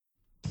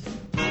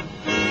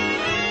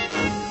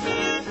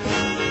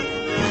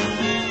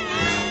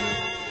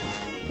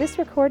This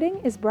recording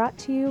is brought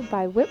to you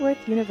by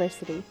Whitworth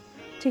University.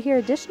 To hear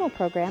additional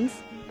programs,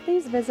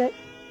 please visit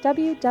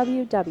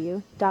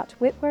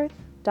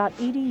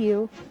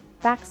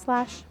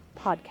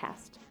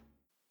www.whitworth.edu/podcast.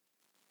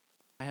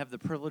 I have the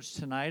privilege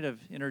tonight of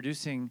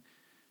introducing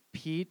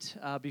Pete.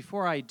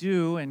 Before I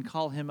do and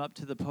call him up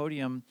to the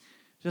podium,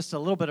 just a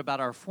little bit about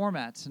our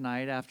format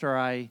tonight. After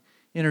I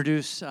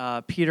introduce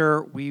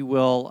Peter, he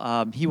will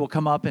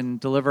come up and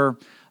deliver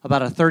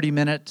about a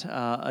 30-minute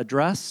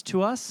address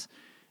to us.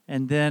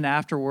 And then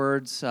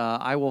afterwards,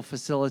 I will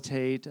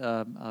facilitate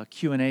a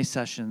Q&A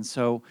session.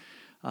 So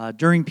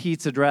during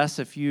Pete's address,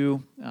 if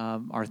you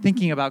are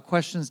thinking about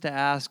questions to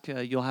ask,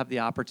 you'll have the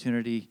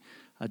opportunity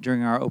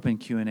during our open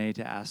Q&A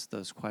to ask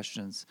those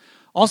questions.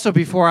 Also,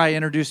 before I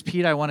introduce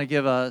Pete, I want to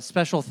give a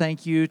special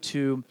thank you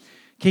to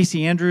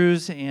Casey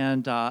Andrews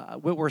and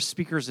Whitworth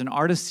Speakers and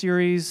Artists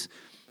Series,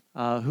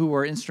 who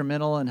were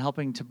instrumental in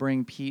helping to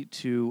bring Pete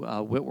to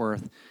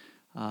Whitworth.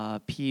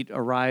 Pete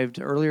arrived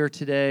earlier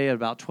today at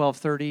about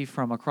 12:30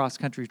 from a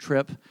cross-country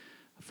trip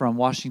from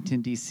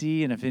Washington,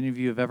 D.C., and if any of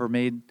you have ever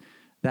made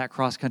that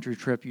cross-country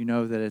trip, you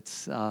know that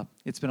it's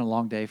been a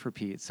long day for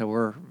Pete, so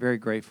we're very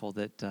grateful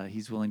that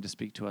he's willing to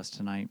speak to us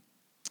tonight.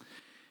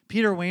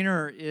 Peter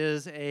Wehner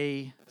is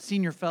a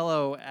senior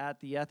fellow at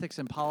the Ethics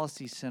and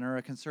Policy Center,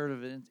 a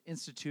conservative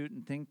institute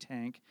and think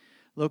tank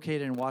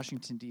located in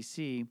Washington,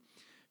 D.C.,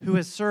 who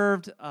has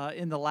served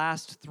in the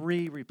last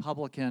 3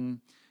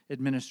 Republican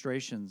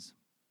administrations.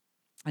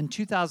 In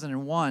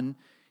 2001,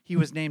 he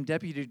was named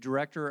Deputy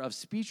Director of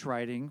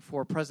Speechwriting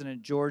for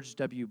President George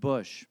W.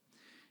 Bush.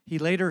 He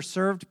later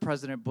served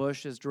President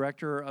Bush as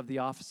Director of the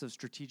Office of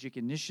Strategic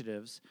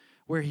Initiatives,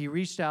 where he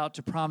reached out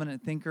to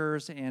prominent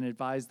thinkers and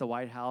advised the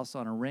White House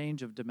on a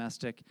range of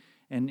domestic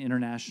and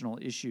international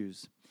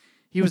issues.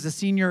 He was a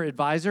senior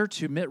advisor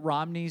to Mitt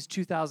Romney's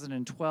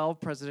 2012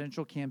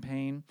 presidential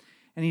campaign,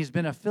 and he's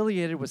been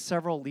affiliated with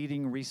several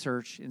leading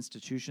research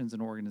institutions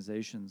and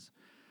organizations.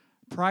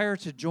 Prior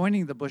to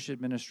joining the Bush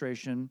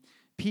administration,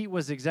 Pete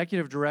was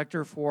Executive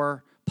Director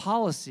for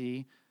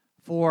Policy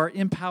for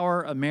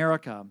Empower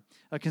America,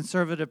 a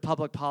conservative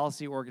public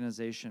policy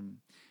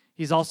organization.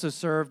 He's also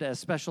served as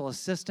Special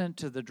Assistant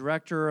to the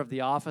Director of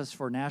the Office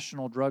for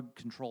National Drug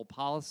Control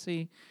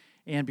Policy,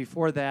 and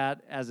before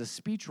that, as a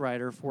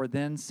speechwriter for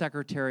then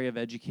Secretary of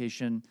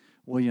Education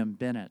William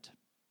Bennett.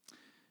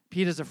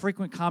 Pete is a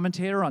frequent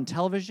commentator on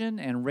television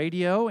and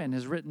radio and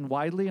has written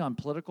widely on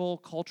political,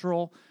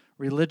 cultural,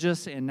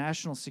 religious, and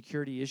national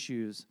security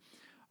issues.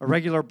 A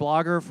regular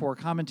blogger for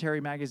Commentary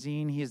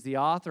Magazine, he is the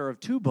author of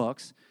 2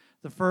 books,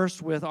 the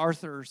first with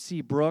Arthur C.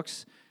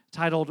 Brooks,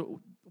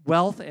 titled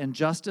Wealth and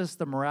Justice,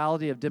 The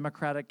Morality of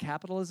Democratic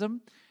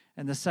Capitalism,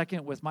 and the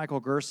second with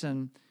Michael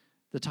Gerson,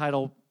 the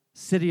title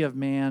City of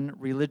Man,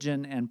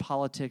 Religion and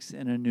Politics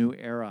in a New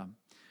Era.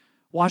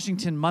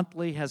 Washington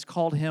Monthly has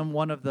called him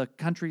one of the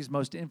country's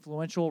most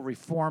influential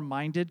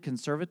reform-minded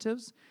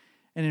conservatives,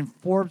 and in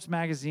Forbes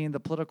magazine, the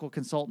political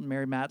consultant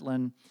Mary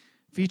Matlin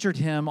featured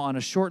him on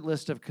a short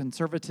list of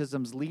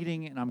conservatism's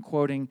leading, and I'm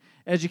quoting,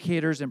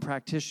 educators and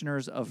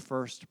practitioners of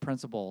first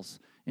principles,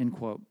 end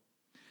quote.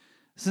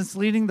 Since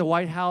leaving the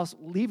White House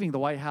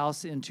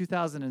in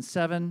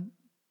 2007,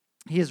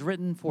 he has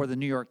written for the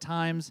New York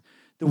Times,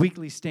 the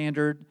Weekly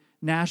Standard,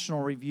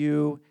 National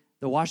Review,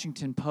 the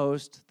Washington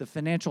Post, the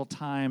Financial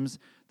Times,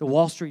 the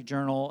Wall Street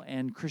Journal,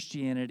 and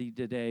Christianity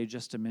Today,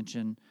 just to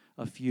mention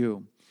a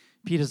few.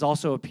 Pete has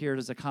also appeared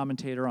as a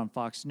commentator on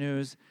Fox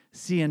News,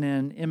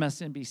 CNN,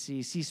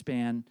 MSNBC,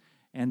 C-SPAN,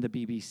 and the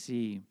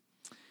BBC.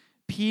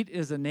 Pete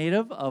is a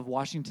native of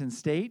Washington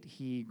State.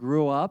 He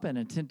grew up and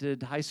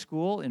attended high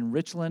school in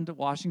Richland,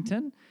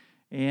 Washington,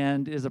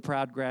 and is a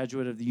proud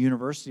graduate of the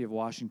University of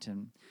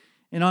Washington.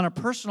 And on a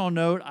personal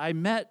note, I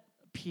met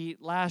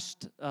Pete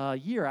last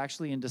year,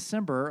 actually in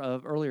December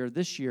of earlier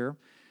this year,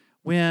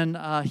 when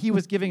he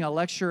was giving a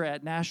lecture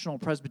at National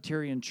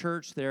Presbyterian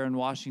Church there in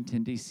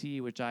Washington, D.C.,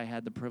 which I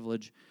had the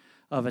privilege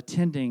of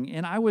attending.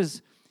 And I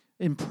was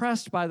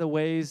impressed by the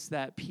ways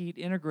that Pete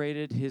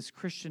integrated his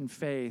Christian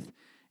faith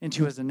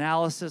into his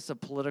analysis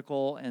of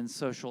political and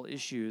social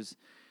issues.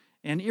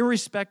 And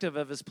irrespective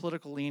of his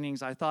political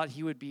leanings, I thought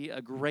he would be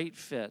a great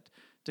fit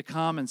to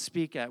come and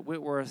speak at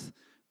Whitworth,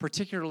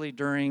 particularly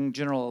during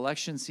general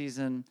election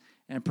season,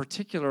 and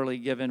particularly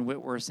given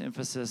Whitworth's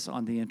emphasis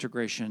on the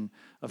integration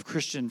of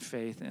Christian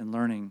faith and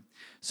learning.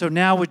 So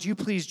now, would you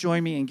please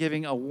join me in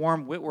giving a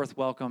warm Whitworth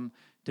welcome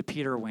to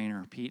Peter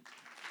Wehner. Pete.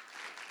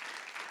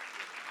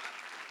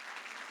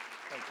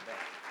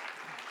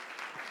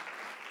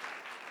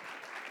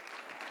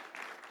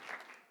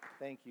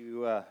 Thank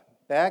you,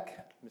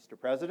 Beck, Mr.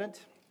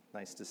 President.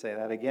 Nice to say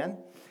that again.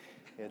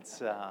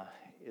 It's a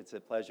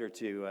pleasure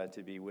to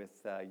be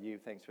with you.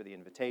 Thanks for the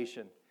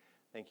invitation.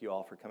 Thank you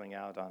all for coming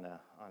out on a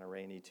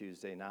rainy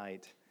Tuesday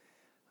night.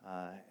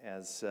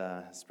 As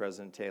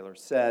President Taylor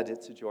said,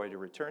 it's a joy to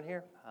return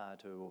here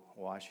to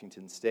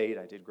Washington State.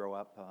 I did grow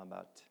up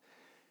about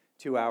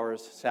 2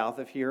 hours south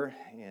of here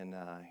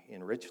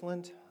in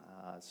Richland,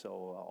 so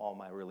all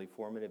my really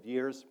formative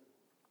years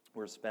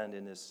were spent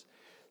in this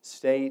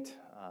State,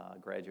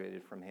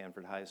 graduated from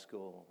Hanford High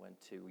School,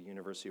 went to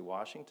University of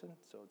Washington,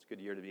 so it's a good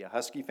year to be a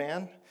Husky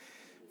fan,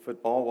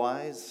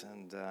 football-wise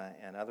and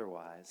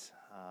otherwise.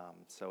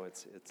 So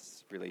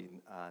it's really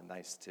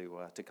nice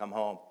to come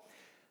home.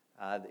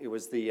 It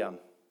was the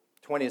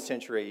 20th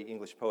century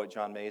English poet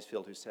John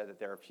Masefield who said that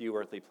there are few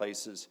earthly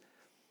places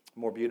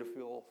more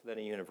beautiful than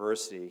a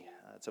university.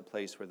 It's a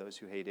place where those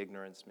who hate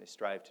ignorance may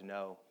strive to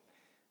know,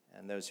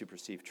 and those who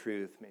perceive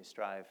truth may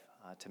strive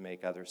to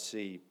make others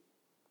see.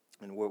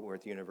 And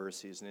Whitworth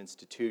University is an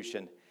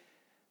institution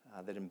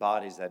that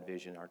embodies that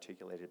vision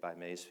articulated by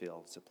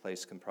Masefield. It's a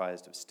place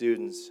comprised of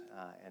students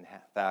and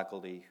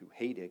faculty who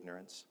hate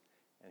ignorance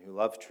and who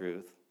love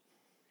truth,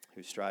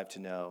 who strive to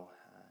know,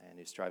 and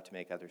who strive to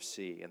make others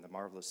see. And the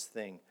marvelous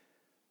thing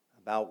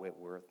about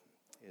Whitworth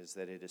is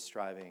that it is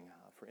striving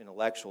for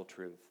intellectual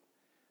truth,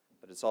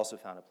 but it's also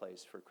found a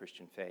place for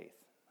Christian faith.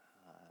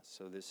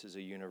 So this is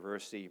a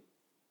university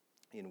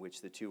in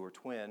which the two are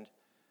twinned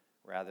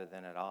rather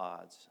than at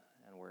odds,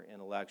 and where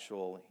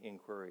intellectual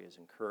inquiry is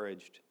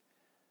encouraged,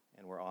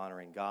 and where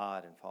honoring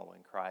God and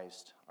following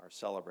Christ are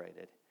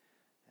celebrated.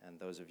 And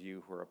those of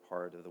you who are a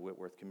part of the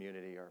Whitworth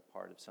community are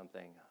part of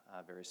something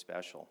very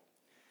special.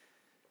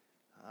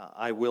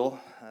 I will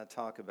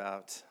talk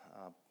about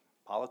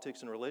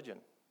politics and religion,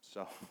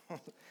 so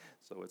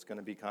it's going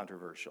to be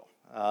controversial.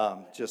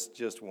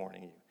 Just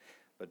warning you,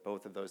 but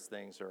both of those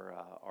things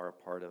are a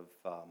part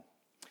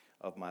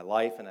of my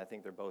life, and I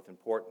think they're both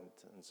important.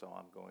 And so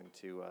I'm going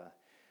to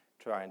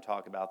try and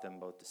talk about them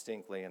both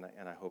distinctly, and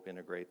I hope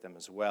integrate them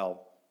as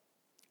well.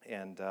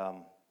 And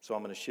so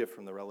I'm going to shift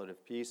from the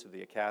relative peace of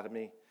the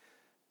academy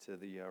to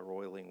the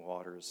roiling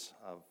waters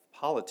of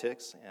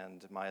politics,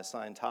 and my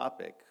assigned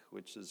topic,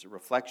 which is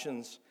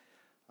reflections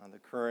on the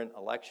current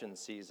election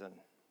season.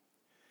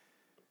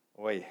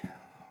 Boy,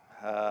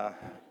 I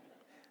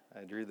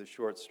drew the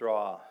short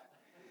straw.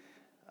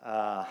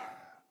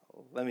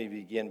 Let me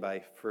begin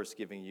by first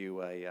giving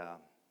you a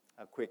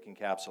quick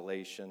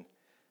encapsulation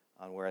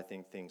on where I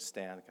think things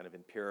stand kind of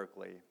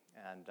empirically,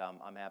 and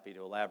I'm happy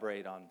to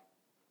elaborate on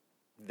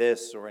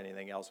this or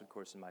anything else, of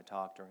course, in my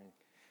talk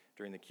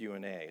during the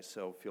Q&A,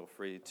 so feel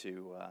free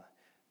to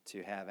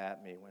have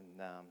at me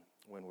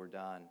when we're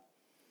done.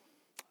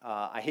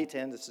 I hate to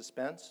end the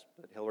suspense,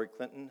 but Hillary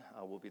Clinton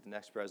will be the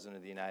next president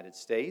of the United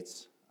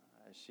States.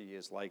 She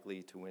is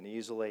likely to win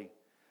easily,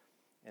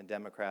 and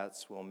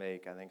Democrats will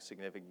make, I think,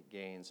 significant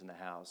gains in the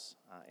House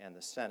and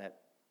the Senate.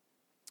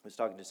 I was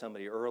talking to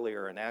somebody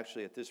earlier, and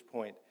actually at this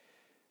point,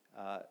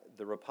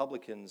 the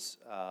Republicans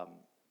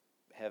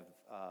have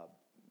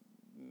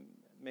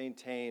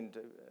maintained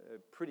a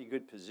pretty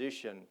good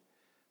position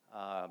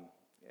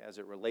as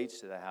it relates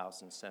to the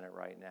House and Senate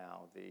right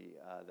now. The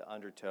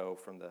undertow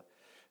from the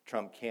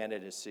Trump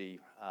candidacy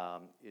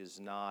is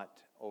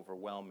not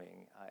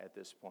overwhelming at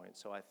this point.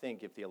 So I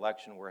think if the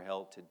election were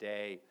held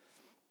today,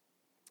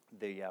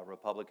 the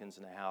Republicans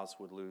in the House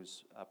would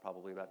lose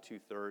probably about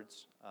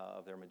 2/3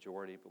 of their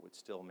majority, but would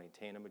still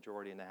maintain a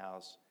majority in the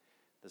House.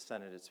 The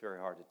Senate, it's very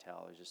hard to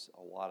tell. There's just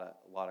a lot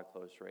of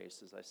close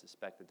races. I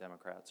suspect the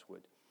Democrats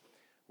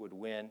would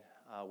win.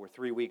 We're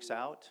 3 weeks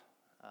out,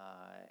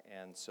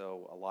 and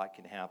so a lot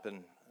can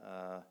happen.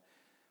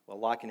 A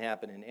lot can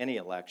happen in any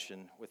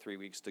election with 3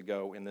 weeks to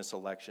go. In this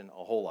election,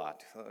 a whole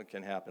lot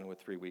can happen with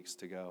 3 weeks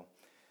to go.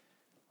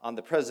 On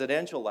the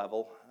presidential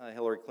level,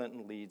 Hillary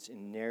Clinton leads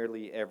in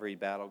nearly every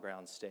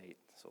battleground state.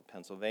 So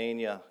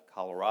Pennsylvania,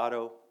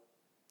 Colorado,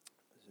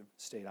 the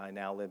state I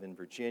now live in,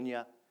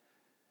 Virginia,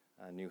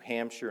 New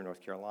Hampshire, North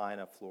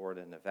Carolina,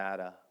 Florida,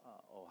 Nevada.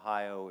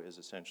 Ohio is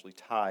essentially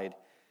tied,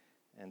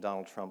 and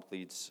Donald Trump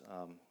leads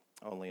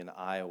only in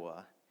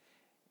Iowa.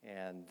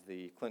 And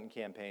the Clinton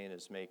campaign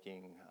is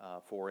making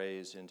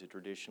forays into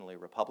traditionally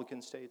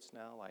Republican states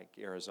now, like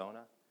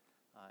Arizona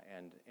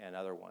and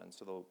other ones.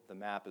 So the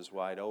map is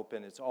wide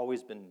open. It's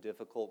always been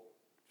difficult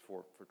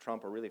for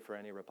Trump, or really for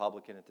any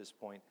Republican at this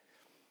point,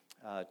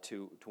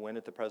 to win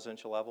at the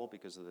presidential level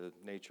because of the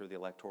nature of the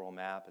electoral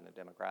map and the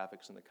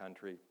demographics in the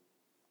country.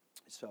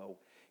 So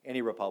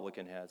any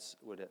Republican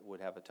would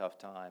have a tough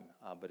time,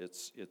 but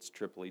it's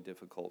triply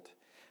difficult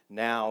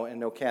now, and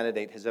no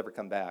candidate has ever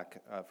come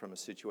back from a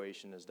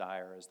situation as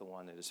dire as the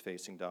one that is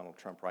facing Donald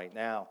Trump right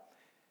now.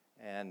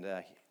 And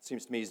it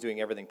seems to me he's doing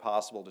everything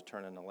possible to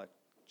turn an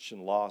election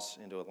loss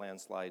into a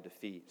landslide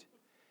defeat.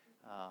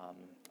 I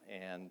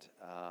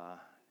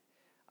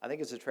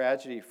think it's a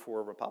tragedy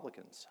for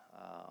Republicans,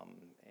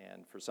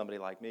 and for somebody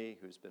like me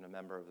who's been a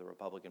member of the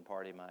Republican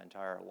Party my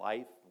entire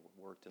life,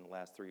 worked in the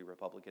last 3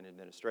 Republican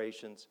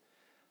administrations.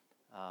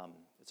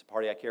 It's a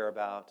party I care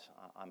about.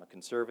 I'm a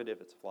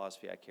conservative. It's a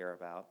philosophy I care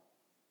about.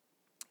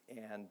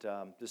 And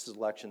this is an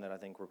election that I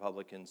think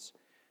Republicans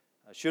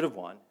should have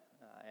won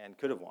and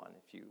could have won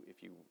if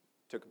you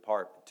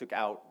took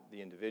out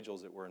the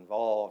individuals that were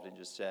involved and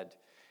just said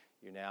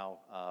you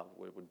now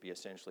would be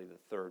essentially the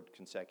third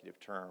consecutive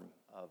term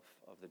of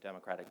the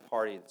Democratic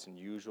Party. It's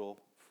unusual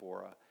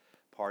for a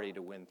party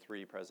to win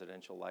 3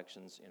 presidential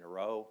elections in a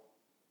row.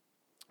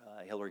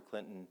 Hillary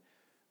Clinton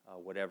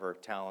whatever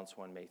talents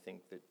one may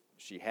think that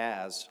she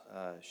has,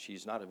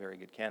 she's not a very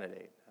good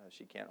candidate.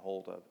 She can't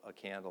hold a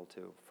candle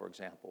to, for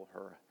example,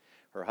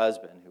 her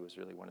husband, who was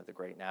really one of the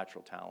great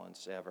natural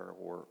talents ever,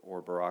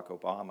 or Barack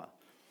Obama.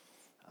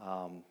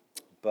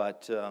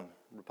 But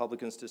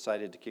Republicans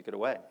decided to kick it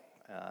away,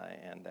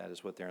 and that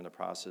is what they're in the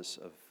process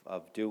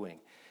of doing.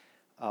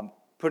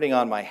 Putting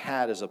on my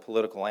hat as a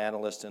political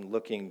analyst and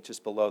looking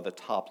just below the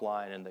top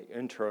line in the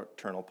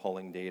internal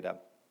polling data,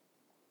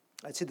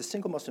 I'd say the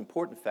single most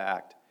important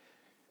fact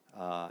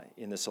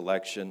in this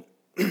election,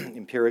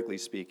 empirically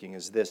speaking,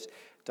 is this: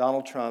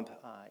 Donald Trump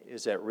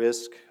is at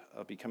risk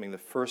of becoming the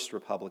first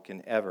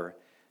Republican ever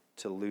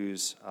to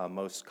lose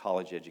most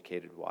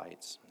college-educated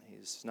whites.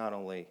 He's not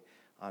only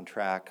on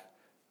track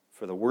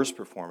for the worst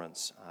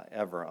performance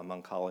ever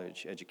among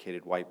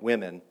college-educated white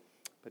women,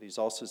 but he's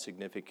also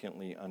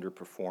significantly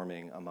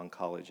underperforming among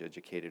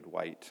college-educated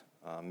white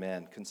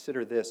men.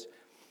 Consider this: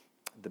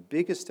 the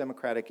biggest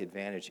Democratic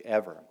advantage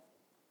ever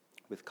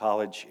with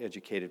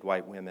college-educated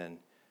white women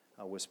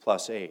was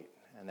 +8,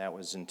 and that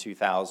was in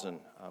 2000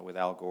 with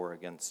Al Gore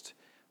against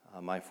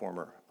my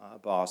former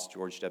boss,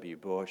 George W.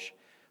 Bush.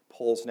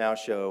 Polls now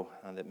show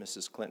that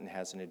Mrs. Clinton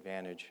has an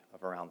advantage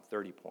of around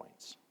 30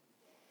 points.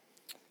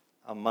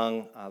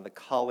 Among the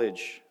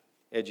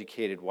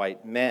college-educated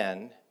white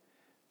men,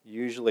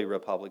 usually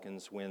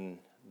Republicans win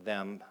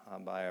them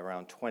by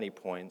around 20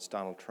 points.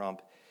 Donald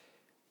Trump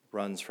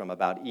runs from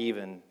about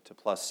even to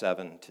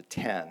 +7 to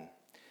 10.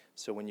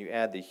 So when you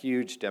add the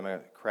huge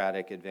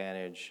Democratic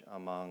advantage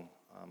among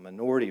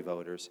minority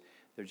voters,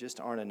 there just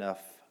aren't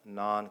enough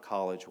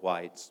non-college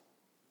whites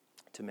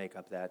to make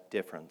up that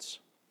difference.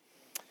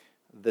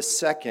 The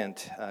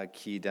second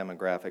key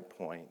demographic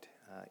point,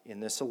 in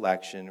this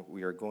election,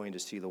 we are going to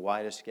see the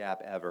widest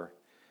gap ever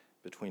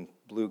between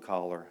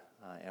blue-collar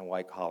and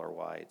white-collar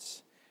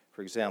whites.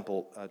 For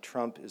example,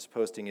 Trump is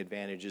posting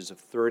advantages of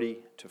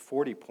 30 to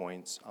 40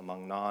 points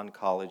among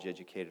non-college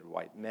educated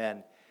white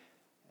men,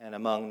 and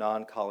among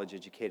non-college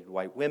educated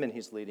white women,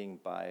 he's leading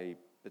by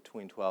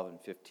between 12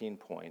 and 15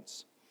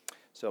 points.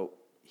 So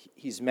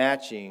he's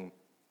matching,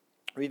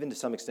 or even to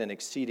some extent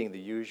exceeding, the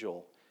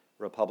usual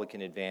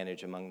Republican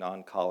advantage among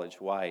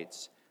non-college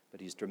whites, but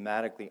he's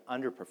dramatically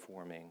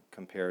underperforming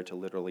compared to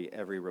literally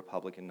every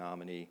Republican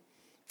nominee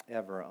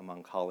ever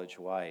among college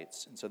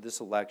whites. And so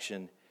this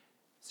election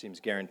seems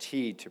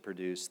guaranteed to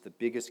produce the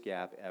biggest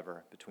gap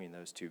ever between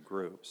those two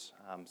groups.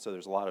 So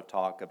there's a lot of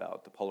talk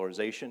about the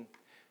polarization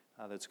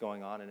that's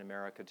going on in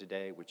America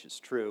today, which is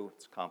true.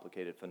 It's a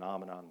complicated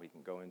phenomenon. We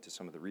can go into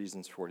some of the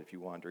reasons for it if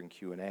you want during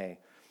Q&A.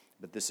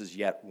 But this is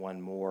yet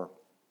one more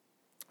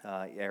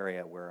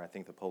area where I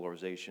think the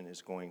polarization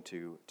is going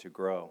to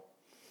grow.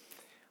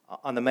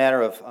 On the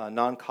matter of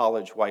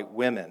non-college white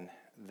women,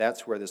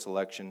 that's where this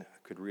election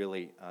could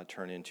really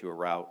turn into a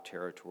rout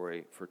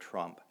territory for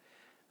Trump.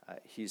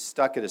 He's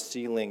stuck at a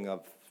ceiling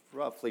of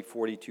roughly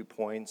 42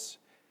 points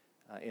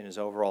in his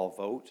overall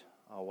vote,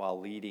 while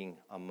leading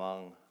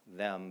among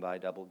them by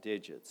double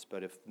digits.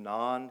 But if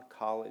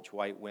non-college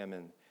white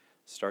women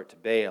start to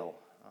bail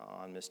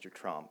on Mr.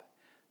 Trump,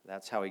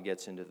 that's how he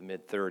gets into the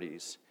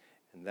mid-30s,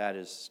 and that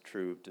is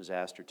true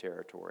disaster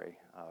territory,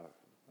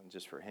 not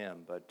just for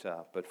him,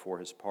 but for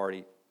his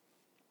party.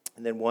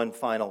 And then one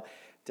final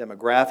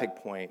demographic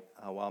point.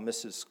 While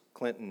Mrs.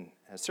 Clinton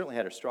has certainly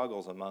had her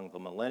struggles among the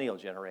millennial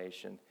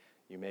generation,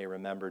 you may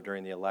remember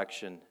during the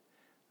election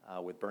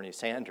with Bernie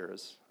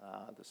Sanders,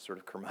 this sort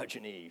of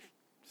curmudgeon-y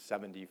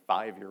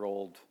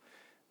 75-year-old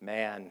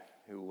man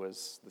who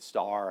was the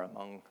star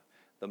among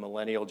the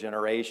millennial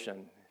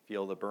generation,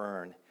 feel the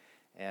burn.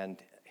 And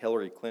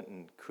Hillary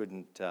Clinton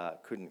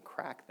couldn't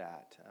crack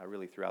that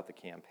really throughout the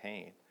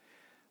campaign.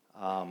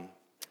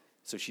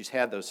 So she's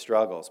had those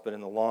struggles, but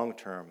in the long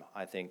term,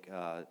 I think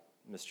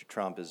Mr.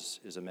 Trump is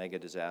a mega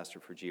disaster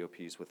for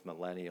GOPs with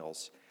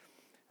millennials.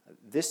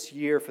 This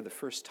year, for the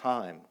first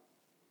time,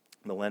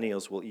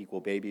 millennials will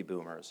equal baby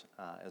boomers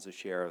as a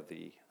share of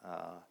the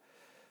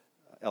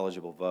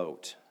eligible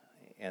vote,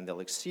 and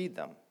they'll exceed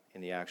them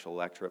in the actual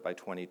electorate by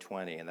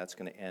 2020, and that's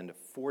going to end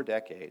 4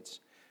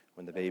 decades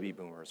when the baby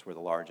boomers were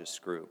the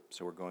largest group.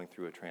 So we're going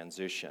through a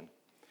transition.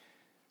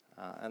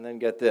 And then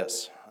get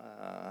this.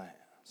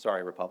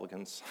 Sorry,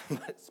 Republicans,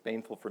 but it's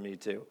painful for me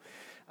too.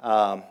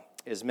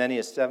 As many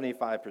as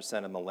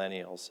 75% of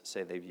millennials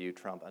say they view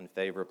Trump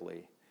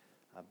unfavorably.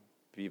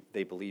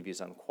 They believe he's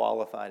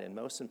unqualified, and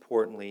most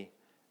importantly,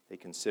 they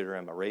consider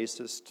him a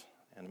racist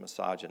and a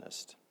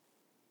misogynist.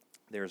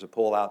 There's a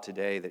poll out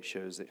today that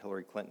shows that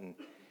Hillary Clinton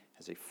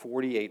has a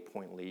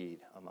 48-point lead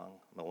among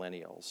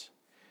millennials.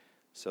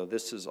 So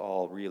this is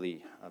all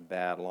really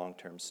bad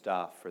long-term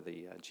stuff for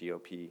the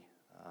GOP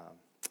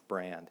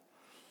brand.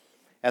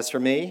 As for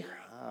me,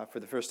 for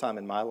the first time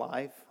in my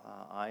life,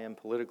 I am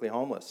politically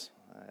homeless,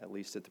 at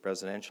least at the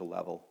presidential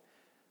level.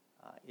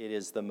 It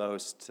is the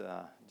most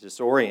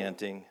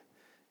disorienting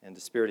and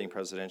dispiriting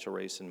presidential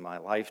race in my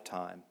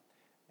lifetime,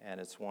 and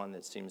it's one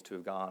that seems to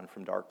have gone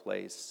from dark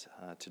place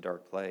to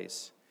dark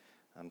place.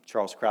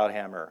 Charles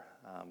Krauthammer,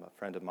 a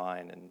friend of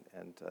mine,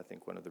 and I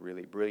think one of the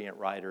really brilliant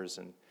writers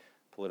and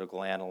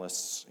political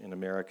analysts in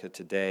America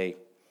today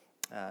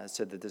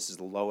said that this is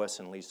the lowest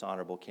and least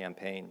honorable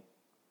campaign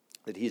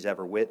that he's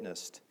ever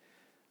witnessed.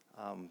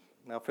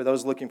 Now, for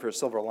those looking for a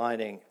silver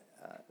lining,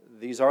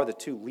 these are the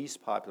two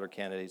least popular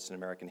candidates in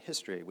American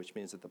history, which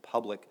means that the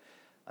public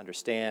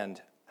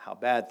understand how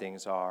bad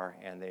things are,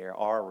 and they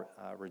are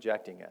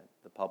rejecting it.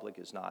 The public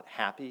is not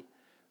happy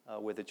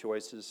with the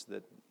choices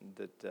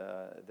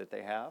that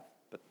they have,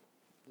 but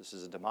this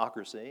is a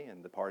democracy,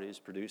 and the parties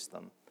produce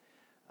them.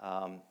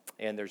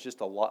 And there's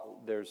just a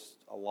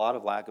lot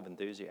of lack of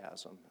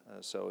enthusiasm.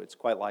 So it's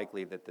quite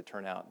likely that the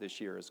turnout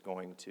this year is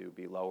going to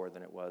be lower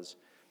than it was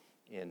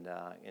in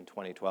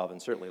 2012, and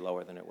certainly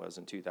lower than it was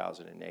in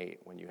 2008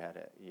 when you had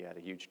a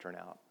huge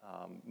turnout,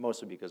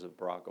 mostly because of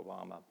Barack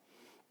Obama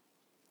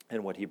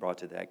and what he brought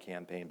to that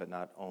campaign, but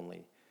not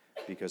only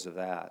because of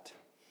that.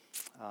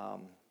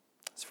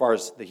 As far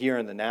as the here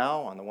and the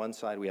now, on the one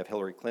side we have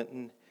Hillary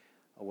Clinton,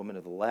 a woman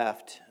of the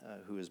left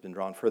who has been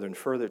drawn further and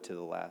further to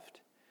the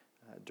left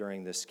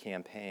during this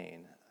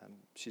campaign.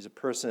 She's a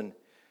person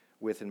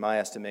with, in my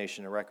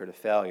estimation, a record of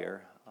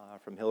failure,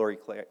 from Hillary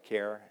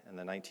Care in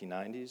the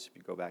 1990s, if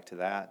you go back to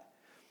that,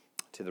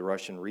 to the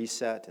Russian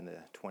reset in the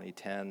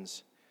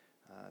 2010s,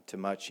 to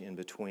much in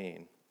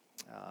between.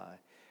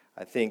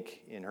 I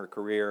think in her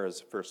career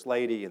as First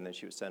Lady, and then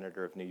she was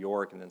Senator of New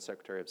York, and then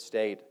Secretary of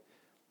State,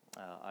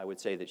 I would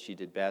say that she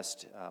did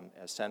best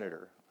as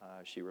senator.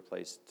 She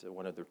replaced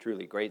one of the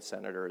truly great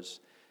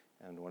senators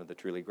and one of the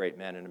truly great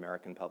men in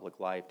American public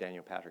life,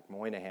 Daniel Patrick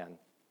Moynihan,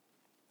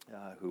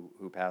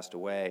 who passed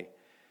away.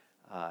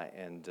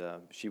 And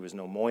she was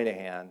no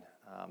Moynihan,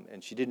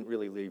 and she didn't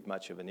really leave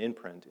much of an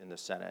imprint in the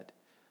Senate.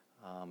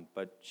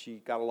 But she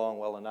got along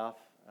well enough.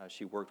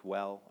 She worked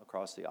well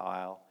across the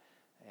aisle,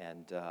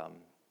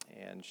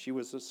 and she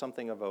was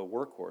something of a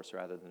workhorse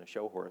rather than a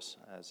show horse,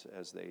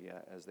 as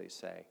they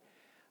say.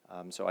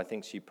 So I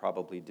think she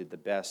probably did the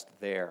best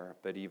there,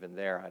 but even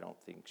there, I don't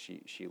think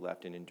she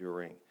left an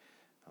enduring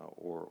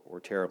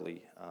or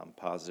terribly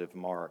positive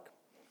mark.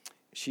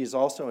 She is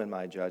also, in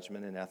my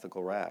judgment, an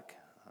ethical wreck,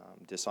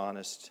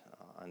 dishonest,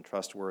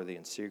 untrustworthy,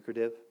 and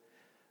secretive.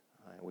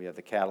 We have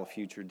the cattle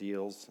future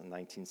deals in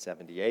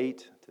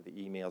 1978 to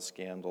the email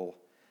scandal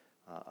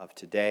of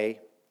today.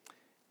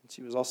 And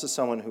she was also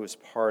someone who was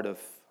part of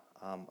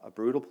a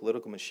brutal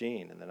political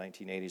machine in the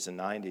 1980s and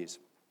 90s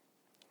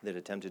that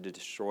attempted to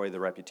destroy the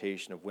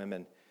reputation of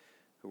women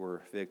who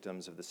were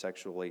victims of the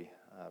sexually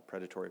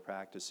predatory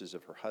practices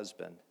of her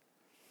husband.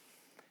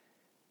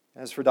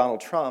 As for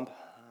Donald Trump,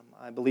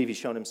 I believe he's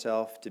shown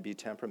himself to be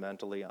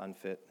temperamentally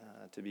unfit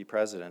to be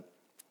president.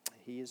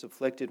 He is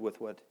afflicted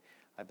with what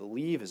I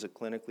believe is a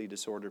clinically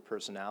disordered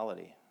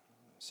personality,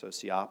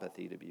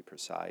 sociopathy to be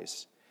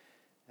precise.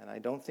 And I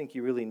don't think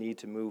you really need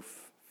to move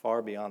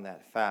far beyond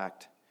that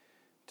fact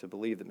to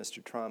believe that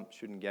Mr. Trump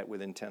shouldn't get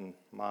within 10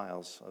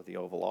 miles of the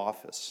Oval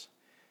Office.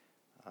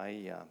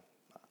 I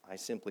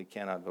simply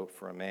cannot vote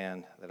for a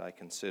man that I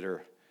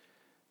consider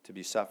to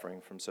be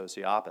suffering from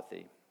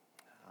sociopathy.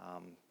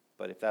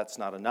 But if that's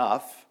not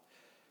enough,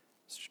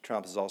 Mr.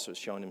 Trump has also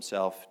shown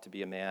himself to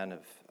be a man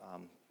of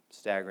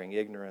staggering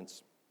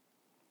ignorance.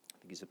 I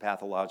think he's a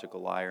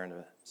pathological liar and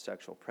a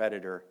sexual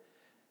predator,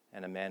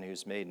 and a man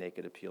who's made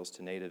naked appeals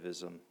to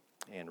nativism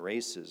and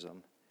racism.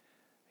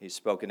 He's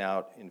spoken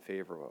out in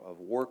favor of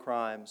war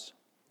crimes.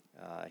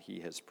 He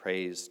has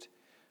praised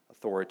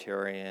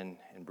authoritarian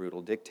and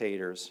brutal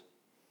dictators.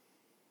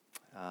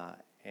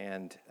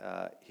 And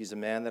he's a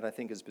man that I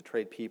think has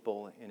betrayed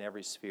people in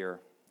every sphere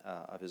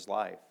of his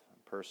life,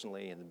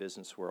 personally, in the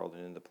business world,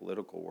 and in the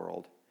political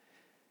world.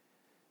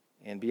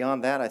 And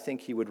beyond that, I think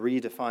he would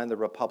redefine the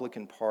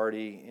Republican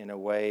Party in a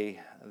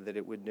way that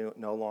it would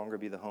no longer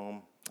be the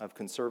home of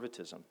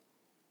conservatism.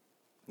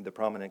 The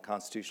prominent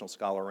constitutional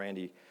scholar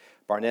Randy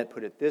Barnett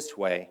put it this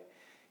way: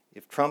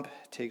 if Trump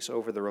takes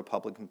over the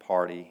Republican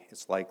Party,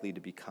 it's likely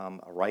to become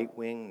a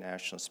right-wing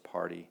nationalist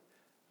party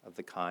of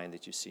the kind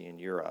that you see in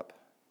Europe.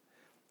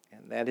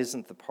 And that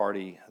isn't the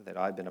party that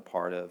I've been a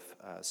part of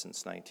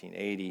since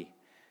 1980,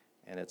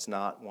 and it's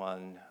not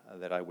one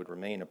that I would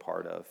remain a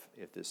part of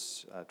if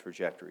this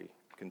trajectory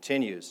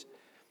continues.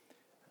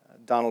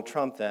 Donald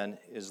Trump, then,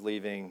 is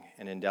leaving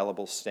an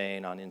indelible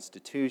stain on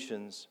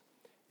institutions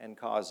and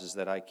causes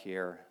that I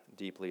care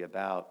deeply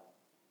about.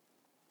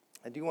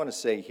 I do want to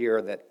say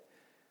here that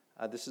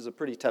this is a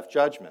pretty tough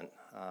judgment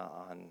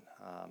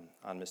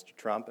on Mr.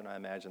 Trump, and I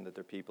imagine that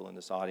there are people in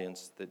this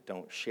audience that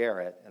don't share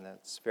it, and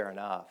that's fair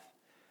enough.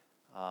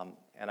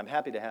 And I'm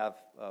happy to have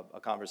a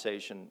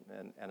conversation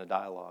and a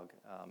dialogue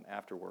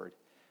afterward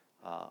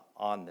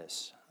on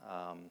this.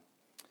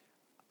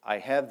 I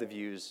have the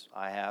views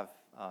I have,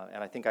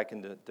 and I think I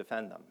can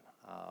defend them,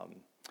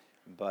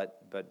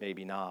 but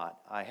maybe not.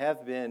 I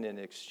have been in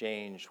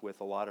exchange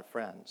with a lot of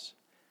friends.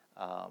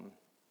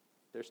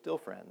 They're still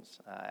friends,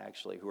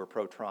 actually, who are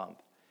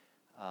pro-Trump.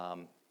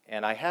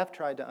 And I have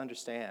tried to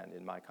understand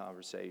in my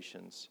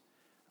conversations,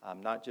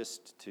 not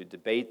just to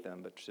debate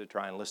them, but to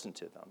try and listen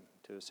to them,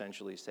 to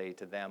essentially say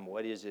to them,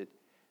 what is it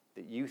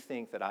that you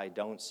think that I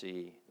don't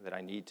see, that I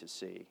need to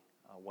see?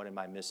 What am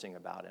I missing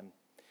about him?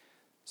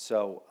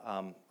 So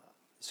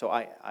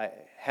I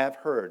have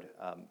heard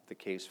the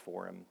case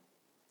for him,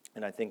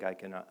 and I think I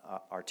can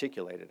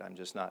articulate it. I'm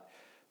just not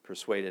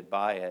persuaded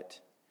by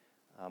it.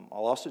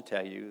 I'll also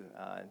tell you,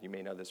 you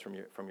may know this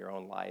from your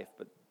own life,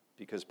 but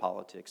because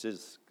politics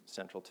is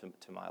central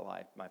to my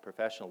life, my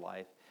professional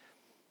life,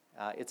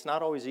 it's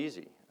not always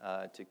easy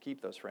to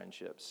keep those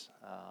friendships,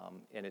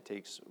 and it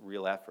takes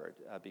real effort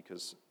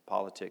because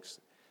politics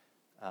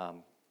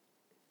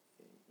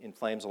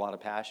inflames a lot of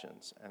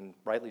passions, and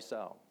rightly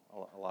so.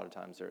 A lot of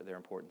times there are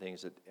important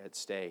things at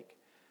stake.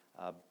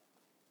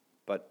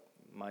 But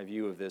my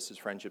view of this is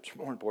friendships are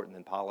more important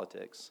than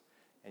politics,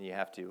 and you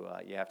have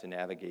to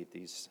navigate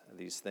these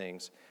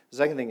things. The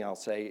second thing I'll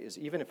say is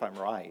even if I'm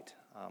right,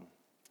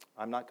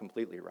 I'm not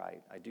completely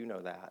right. I do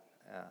know that,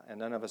 and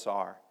none of us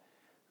are.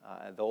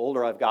 The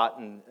older I've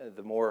gotten,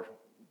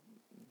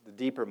 the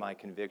deeper my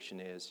conviction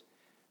is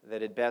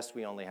that at best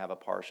we only have a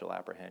partial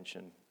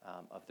apprehension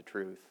of the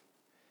truth.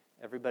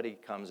 Everybody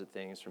comes at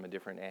things from a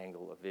different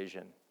angle of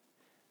vision.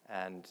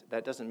 And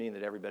that doesn't mean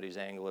that everybody's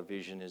angle of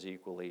vision is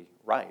equally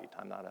right.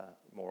 I'm not a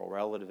moral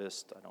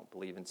relativist. I don't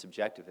believe in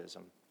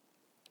subjectivism.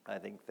 I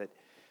think that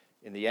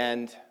in the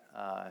end,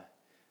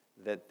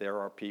 that there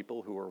are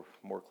people who are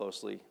more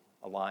closely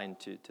aligned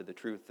to the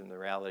truth and the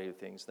reality of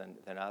things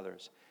than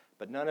others.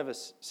 But none of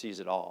us sees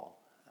it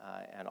all,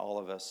 and all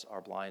of us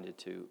are blinded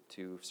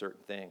to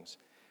certain things.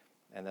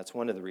 And that's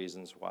one of the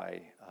reasons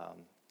why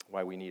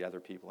we need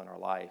other people in our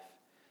life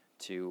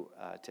to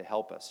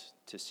help us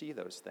to see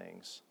those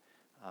things.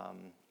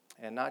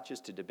 And not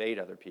just to debate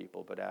other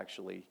people, but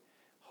actually,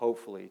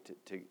 hopefully,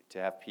 to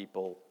have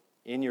people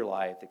in your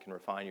life that can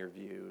refine your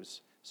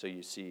views so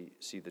you see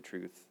the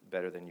truth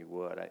better than you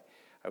would.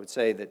 I would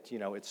say that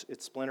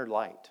it's splintered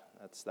light.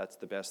 That's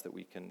the best that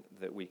we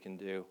can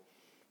do.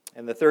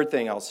 And the third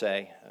thing I'll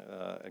say,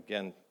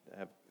 again,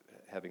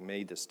 having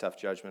made this tough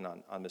judgment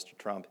on Mr.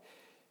 Trump,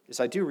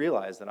 is I do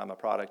realize that I'm a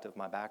product of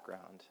my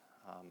background,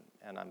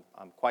 and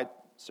I'm quite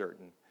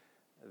certain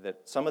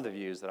that some of the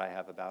views that I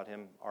have about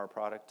him are a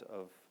product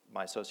of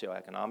my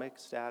socioeconomic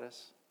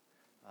status,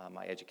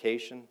 my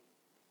education,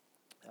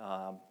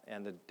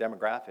 and the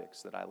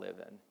demographics that I live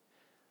in.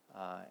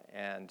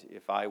 And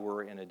if I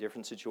were in a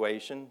different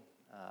situation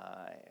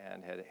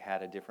and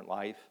had a different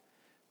life,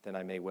 then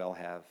I may well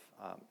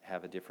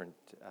have a different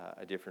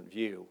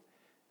view,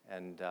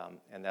 and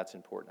that's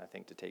important, I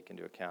think, to take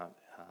into account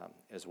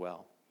as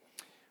well.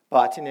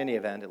 But in any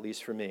event, at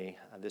least for me,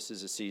 this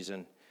is a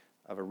season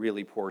of a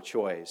really poor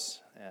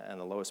choice and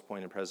the lowest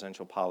point in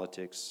presidential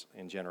politics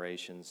in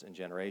generations and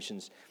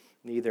generations.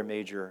 Neither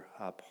major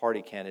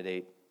party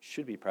candidate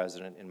should be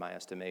president, in my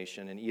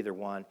estimation, and either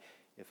one,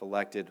 if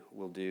elected,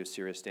 will do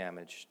serious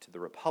damage to the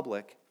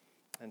republic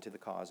and to the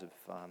cause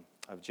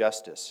of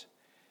justice.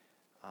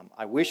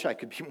 I wish I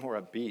could be more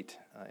upbeat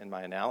in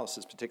my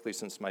analysis, particularly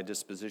since my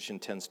disposition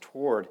tends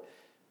toward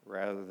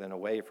rather than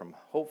away from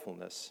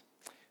hopefulness.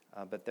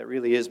 But that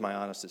really is my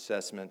honest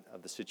assessment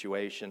of the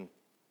situation.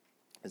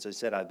 As I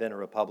said, I've been a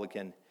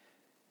Republican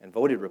and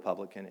voted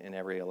Republican in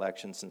every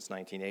election since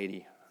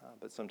 1980,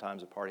 but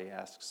sometimes a party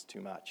asks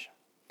too much.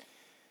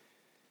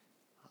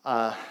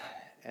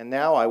 And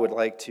now I would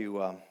like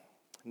to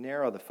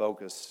narrow the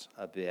focus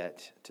a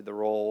bit to the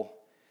role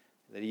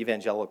that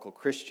evangelical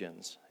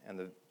Christians, and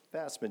the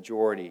vast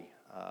majority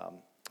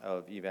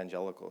of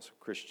evangelical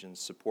Christians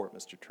support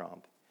Mr.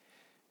 Trump,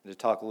 and to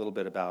talk a little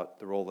bit about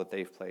the role that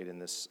they've played in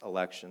this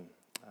election,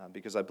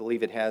 because I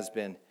believe it has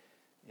been,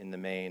 in the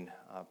main,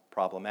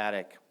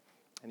 problematic,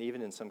 and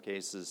even in some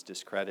cases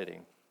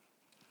discrediting.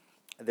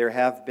 There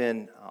have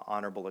been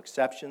honorable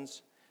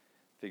exceptions,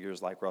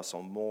 figures like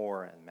Russell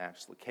Moore and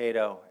Max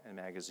Lucado, and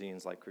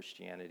magazines like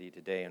Christianity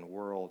Today and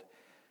World.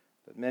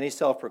 But many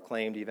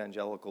self-proclaimed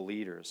evangelical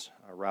leaders,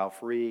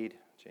 Ralph Reed,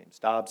 James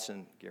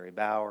Dobson, Gary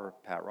Bauer,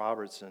 Pat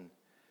Robertson,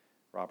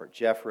 Robert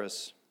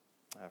Jeffress,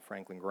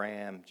 Franklin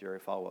Graham, Jerry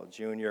Falwell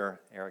Jr.,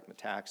 Eric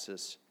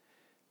Metaxas,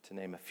 to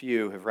name a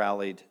few, have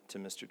rallied to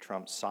Mr.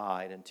 Trump's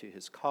side and to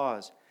his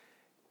cause.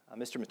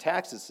 Mr.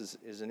 Metaxas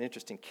is an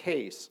interesting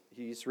case.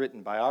 He's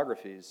written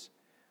biographies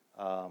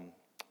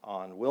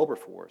on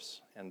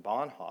Wilberforce and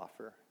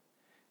Bonhoeffer,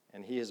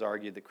 and he has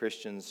argued that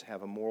Christians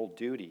have a moral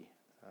duty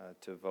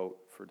to vote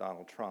for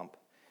Donald Trump,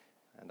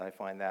 and I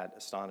find that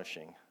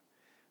astonishing,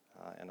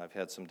 and I've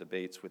had some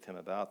debates with him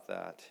about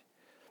that.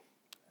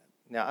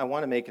 Now, I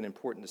want to make an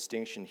important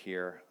distinction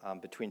here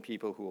between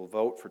people who will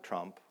vote for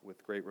Trump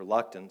with great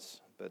reluctance,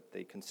 but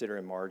they consider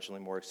him marginally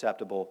more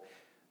acceptable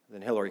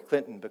than Hillary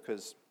Clinton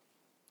because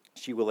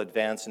she will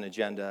advance an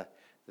agenda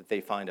that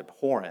they find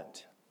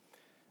abhorrent,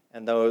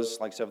 and those,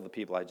 like several of the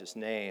people I just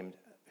named,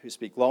 who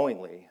speak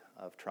glowingly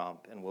of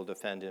Trump and will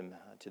defend him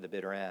to the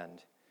bitter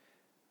end.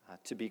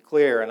 To be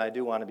clear, and I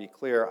do want to be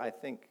clear, I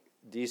think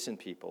decent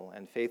people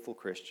and faithful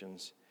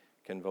Christians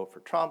can vote for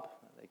Trump,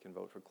 they can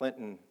vote for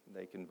Clinton,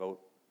 they can vote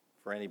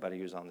for anybody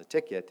who's on the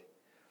ticket,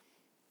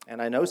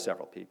 and I know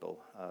several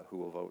people who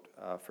will vote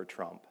for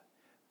Trump.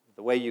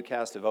 The way you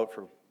cast a vote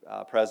for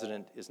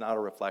president is not a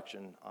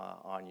reflection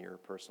on your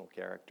personal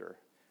character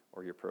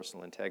or your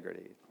personal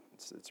integrity.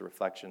 It's a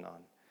reflection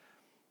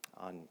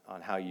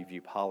on how you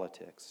view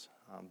politics.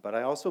 But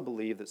I also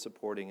believe that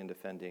supporting and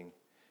defending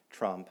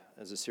Trump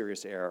is a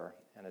serious error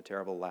and a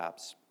terrible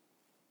lapse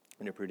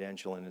in a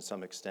prudential and, to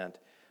some extent,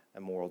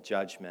 a moral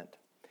judgment.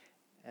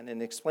 And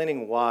in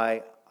explaining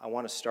why, I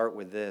want to start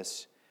with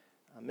this.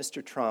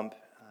 Mr. Trump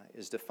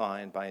is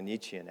defined by a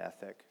Nietzschean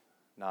ethic,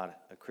 not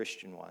a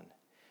Christian one.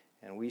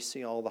 And we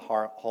see all the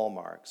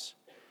hallmarks: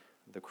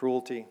 the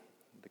cruelty,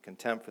 the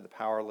contempt for the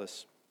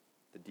powerless,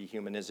 the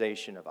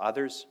dehumanization of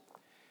others.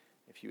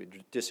 If you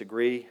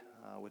disagree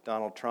with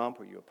Donald Trump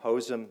or you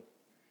oppose him,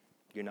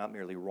 you're not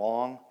merely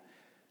wrong,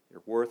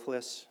 you're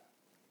worthless,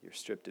 you're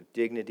stripped of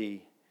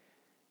dignity,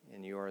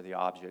 and you are the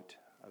object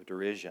of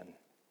derision.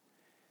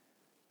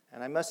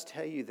 And I must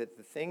tell you that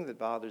the thing that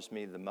bothers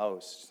me the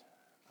most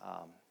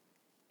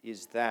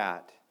is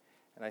that,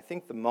 and I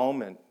think the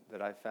moment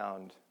that I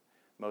found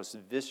most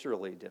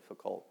viscerally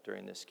difficult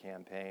during this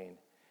campaign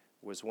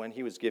was when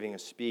he was giving a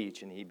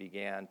speech and he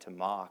began to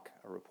mock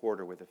a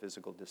reporter with a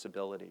physical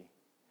disability.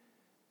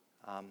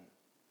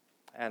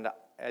 And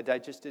I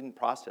just didn't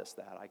process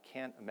that. I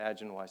can't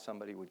imagine why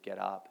somebody would get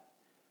up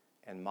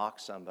and mock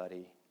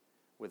somebody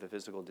with a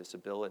physical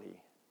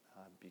disability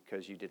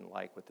because you didn't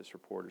like what this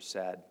reporter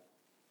said.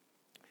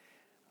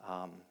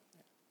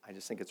 I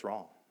just think it's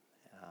wrong.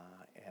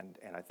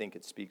 And I think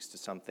it speaks to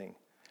something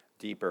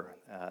deeper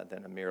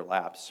than a mere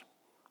lapse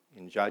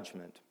in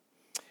judgment.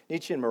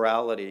 Nietzschean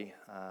morality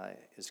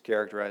is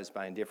characterized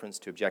by indifference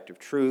to objective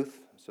truth.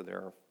 So there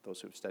are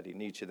those who have studied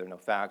Nietzsche, there are no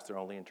facts, there are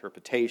only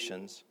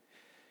interpretations.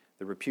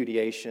 The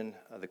repudiation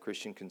of the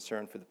Christian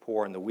concern for the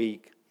poor and the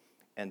weak,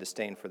 and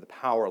disdain for the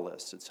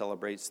powerless. It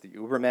celebrates the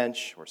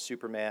Übermensch, or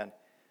Superman,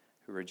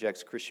 who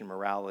rejects Christian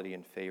morality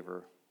in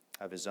favor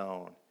of his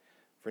own.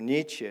 For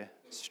Nietzsche,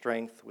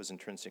 strength was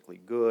intrinsically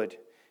good,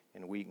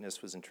 and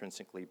weakness was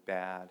intrinsically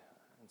bad.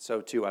 And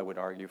so, too, I would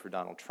argue for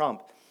Donald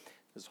Trump.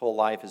 His whole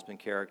life has been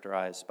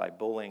characterized by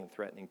bullying and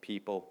threatening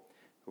people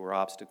who are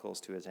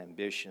obstacles to his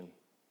ambition.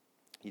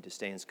 He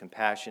disdains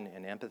compassion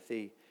and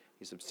empathy.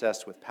 He's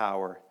obsessed with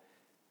power,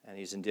 and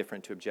he's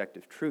indifferent to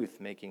objective truth,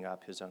 making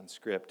up his own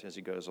script as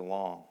he goes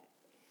along.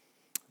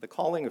 The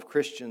calling of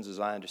Christians, as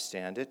I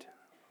understand it,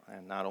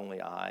 and not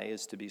only I,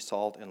 is to be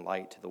salt and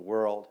light to the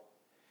world,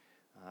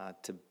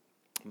 to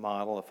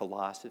model a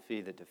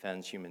philosophy that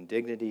defends human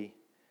dignity,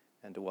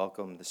 and to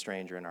welcome the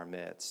stranger in our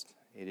midst.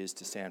 It is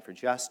to stand for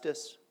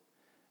justice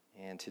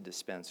and to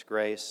dispense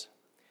grace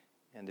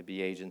and to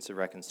be agents of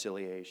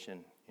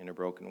reconciliation in a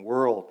broken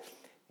world.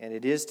 And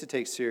it is to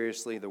take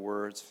seriously the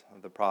words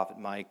of the prophet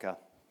Micah.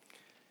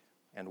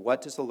 And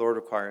what does the Lord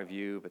require of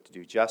you but to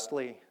do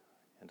justly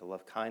and to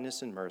love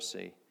kindness and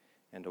mercy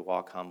and to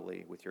walk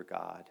humbly with your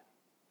God?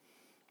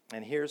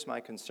 And here's my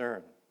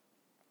concern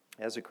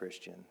as a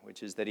Christian,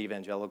 which is that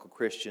evangelical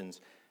Christians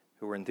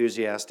who are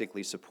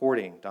enthusiastically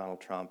supporting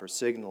Donald Trump are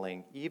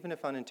signaling, even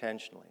if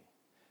unintentionally,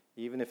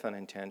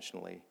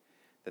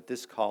 that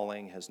this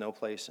calling has no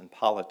place in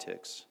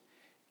politics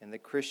and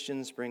that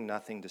Christians bring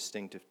nothing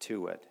distinctive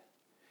to it,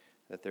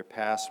 that their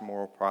past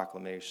moral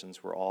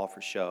proclamations were all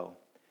for show,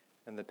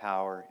 and that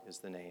power is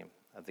the name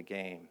of the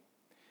game.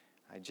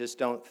 I just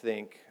don't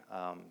think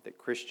that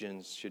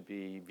Christians should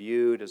be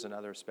viewed as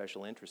another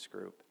special interest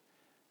group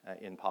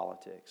in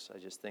politics. I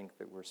just think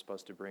that we're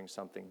supposed to bring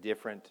something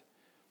different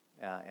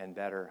and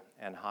better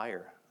and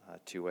higher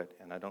to it,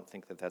 and I don't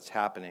think that that's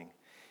happening.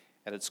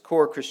 At its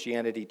core,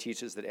 Christianity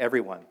teaches that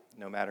everyone,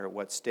 no matter at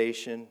what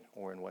station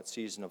or in what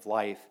season of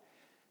life,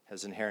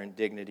 has inherent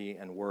dignity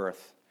and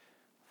worth.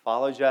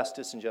 Follow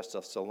justice and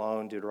justice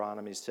alone,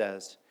 Deuteronomy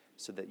says,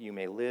 so that you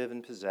may live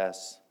and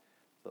possess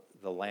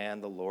the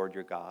land the Lord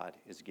your God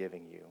is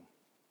giving you.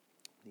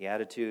 The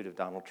attitude of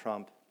Donald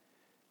Trump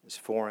is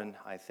foreign,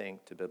 I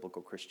think, to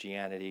biblical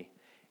Christianity,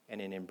 and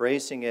in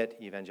embracing it,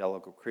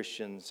 evangelical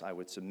Christians, I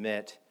would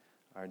submit,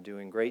 are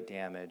doing great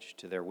damage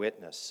to their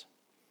witness.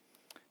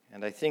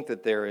 And I think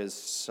that there is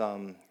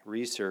some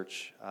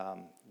research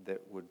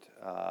that would,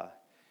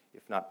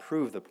 if not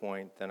prove the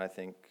point, then I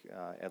think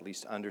at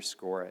least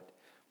underscore it.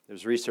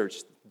 There's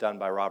research done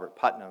by Robert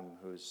Putnam,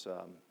 who's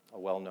a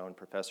well-known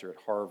professor at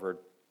Harvard,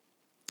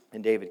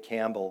 and David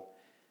Campbell,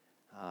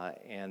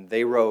 and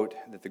they wrote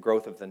that the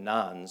growth of the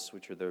nones,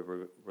 which are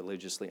the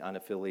religiously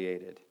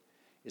unaffiliated,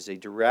 is a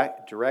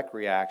direct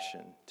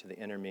reaction to the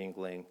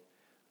intermingling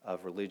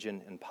of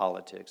religion and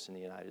politics in the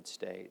United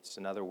States.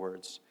 In other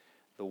words,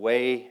 the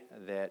way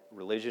that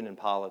religion and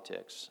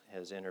politics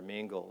has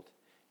intermingled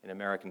in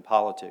American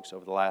politics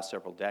over the last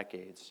several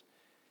decades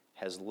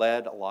has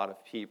led a lot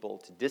of people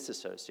to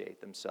disassociate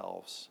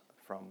themselves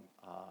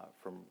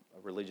from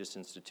religious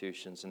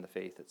institutions and the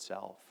faith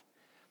itself.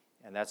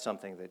 And that's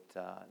something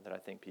that I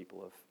think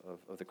people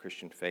of the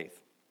Christian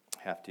faith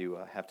have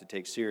to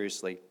take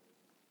seriously.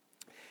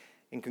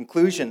 In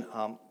conclusion,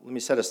 let me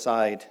set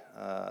aside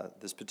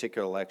this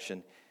particular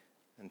election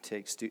and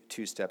take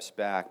two steps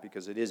back,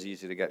 because it is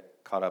easy to get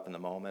caught up in the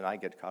moment. I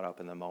get caught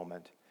up in the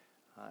moment.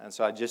 And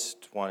so I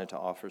just wanted to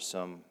offer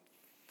some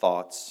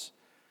thoughts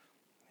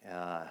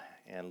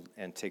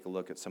and take a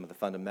look at some of the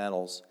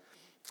fundamentals.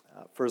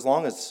 For as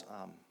long as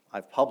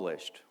I've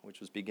published, which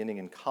was beginning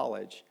in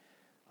college,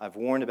 I've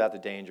warned about the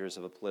dangers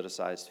of a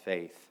politicized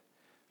faith,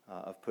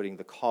 of putting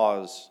the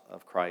cause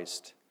of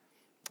Christ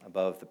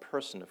above the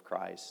person of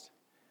Christ.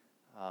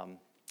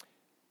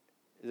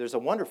 There's a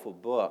wonderful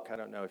book, I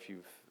don't know if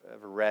you've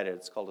ever read it,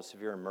 it's called A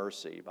Severe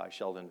Mercy by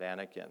Sheldon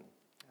Vannikin.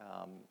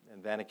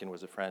 And Vannikin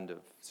was a friend of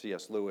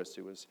C.S. Lewis,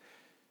 who was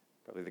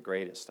probably the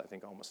greatest, I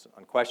think almost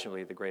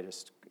unquestionably the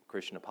greatest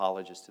Christian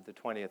apologist of the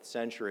 20th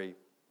century.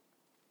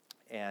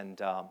 And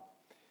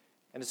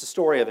it's a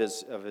story of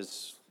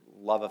his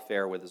love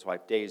affair with his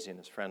wife Daisy and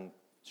his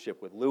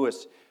friendship with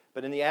Lewis.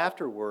 But in the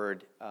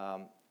afterword,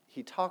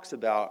 he talks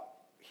about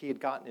he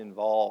had gotten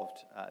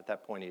involved, at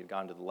that point he had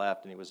gone to the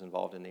left, and he was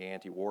involved in the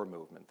anti-war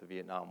movement, the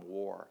Vietnam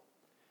War.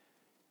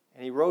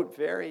 And he wrote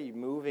very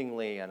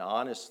movingly and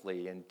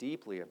honestly and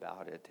deeply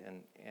about it.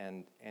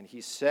 And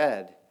he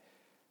said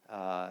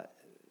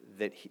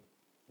that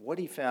what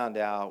he found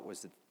out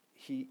was that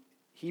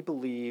he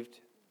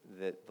believed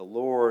that the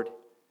Lord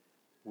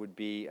would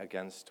be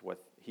against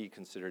what he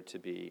considered to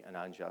be an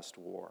unjust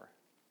war.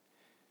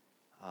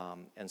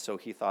 And so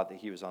he thought that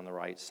he was on the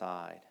right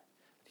side.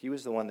 He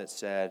was the one that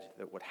said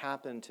that what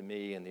happened to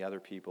me and the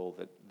other people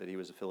that he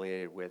was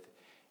affiliated with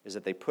is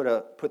that they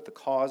put the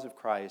cause of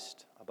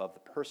Christ above the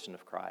person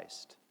of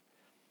Christ.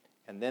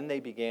 And then they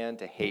began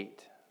to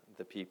hate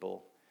the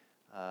people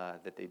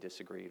that they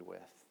disagreed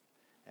with.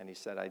 And he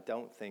said, I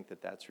don't think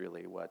that that's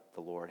really what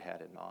the Lord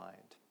had in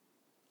mind.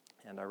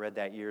 And I read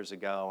that years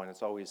ago, and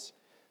it's always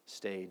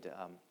stayed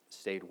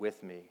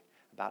with me,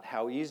 about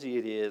how easy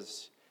it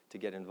is to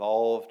get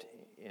involved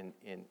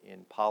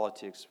in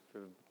politics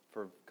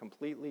for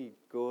completely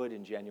good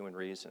and genuine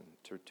reason,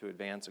 to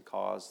advance a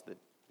cause that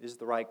is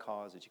the right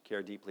cause that you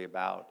care deeply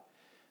about,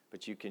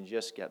 but you can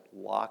just get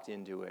locked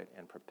into it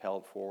and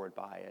propelled forward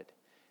by it,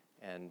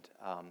 and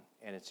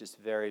it's just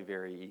very,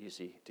 very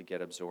easy to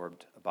get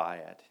absorbed by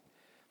it,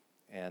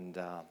 and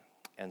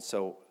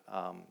so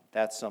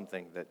that's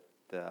something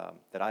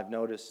that I've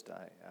noticed.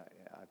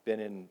 I've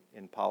been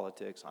in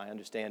politics. I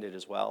understand it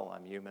as well.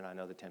 I'm human. I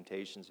know the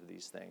temptations of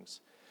these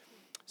things.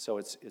 So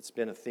it's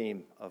been a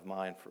theme of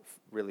mine for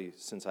really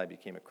since I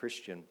became a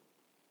Christian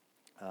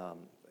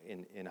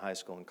in high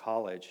school and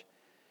college.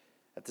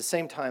 At the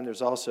same time,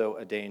 there's also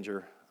a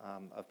danger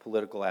of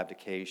political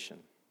abdication,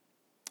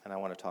 and I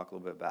want to talk a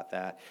little bit about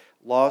that.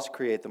 Laws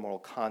create the moral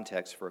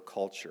context for a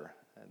culture,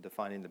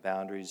 defining the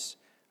boundaries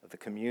of the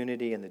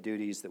community and the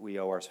duties that we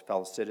owe our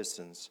fellow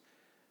citizens.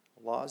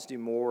 Laws do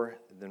more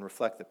than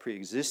reflect the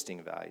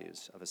pre-existing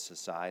values of a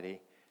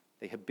society.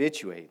 They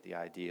habituate the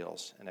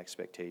ideals and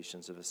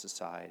expectations of a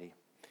society.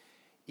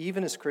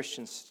 Even as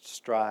Christians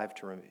strive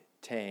to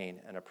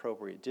retain an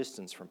appropriate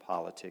distance from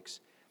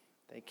politics,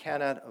 they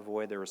cannot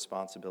avoid their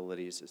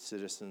responsibilities as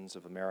citizens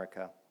of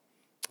America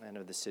and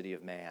of the city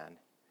of man.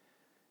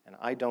 And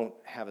I don't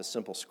have a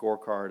simple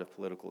scorecard of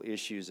political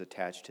issues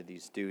attached to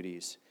these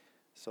duties.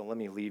 So let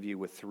me leave you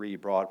with 3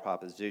 broad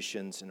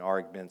propositions and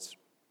arguments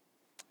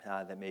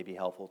that may be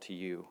helpful to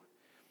you.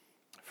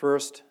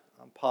 First,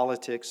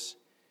 politics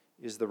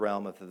is the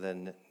realm of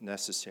the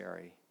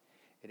necessary.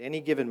 At any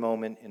given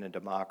moment in a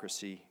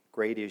democracy,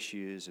 great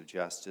issues of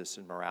justice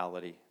and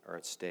morality are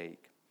at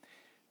stake.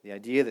 The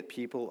idea that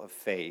people of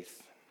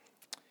faith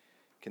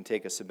can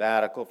take a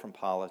sabbatical from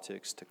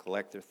politics to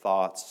collect their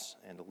thoughts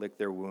and to lick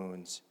their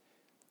wounds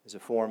is a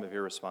form of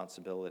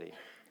irresponsibility.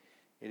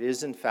 It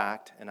is, in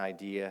fact, an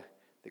idea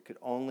that could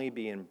only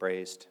be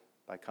embraced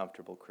by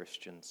comfortable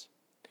Christians.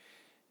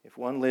 If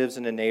one lives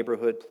in a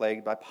neighborhood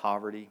plagued by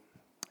poverty,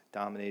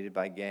 dominated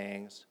by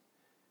gangs,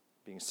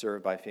 being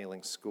served by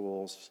failing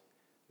schools,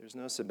 there's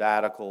no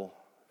sabbatical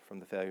from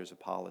the failures of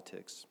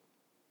politics.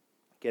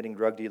 Getting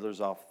drug dealers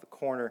off the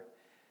corner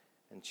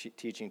and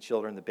teaching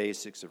children the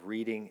basics of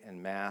reading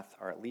and math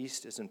are at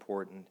least as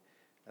important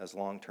as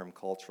long-term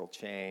cultural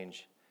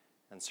change,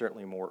 and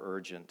certainly more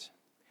urgent.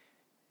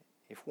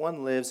 If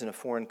one lives in a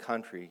foreign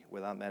country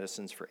without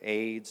medicines for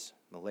AIDS,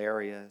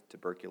 malaria,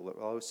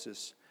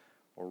 tuberculosis,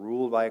 or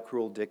ruled by a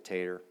cruel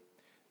dictator,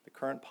 the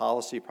current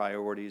policy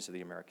priorities of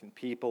the American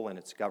people and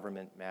its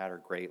government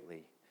matter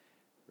greatly.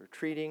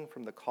 Retreating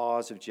from the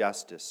cause of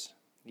justice,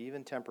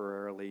 even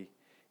temporarily,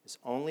 is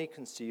only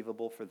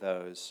conceivable for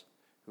those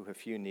who have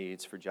few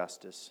needs for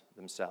justice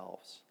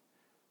themselves.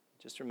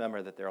 Just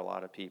remember that there are a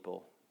lot of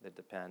people that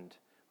depend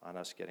on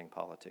us getting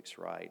politics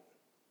right.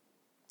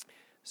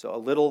 So a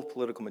little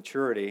political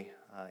maturity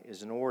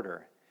is in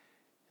order.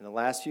 In the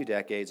last few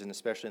decades, and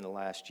especially in the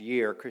last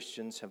year,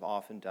 Christians have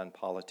often done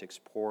politics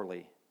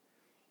poorly.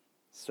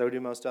 So do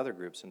most other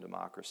groups in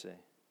democracy.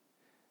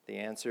 The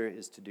answer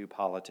is to do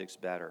politics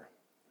better.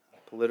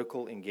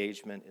 Political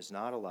engagement is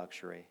not a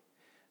luxury.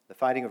 The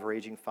fighting of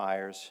raging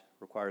fires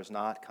requires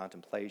not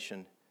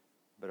contemplation,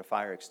 but a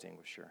fire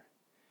extinguisher.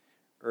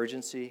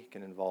 Urgency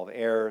can involve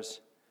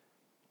errors,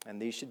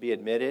 and these should be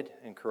admitted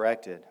and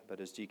corrected. But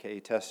as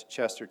G.K.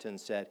 Chesterton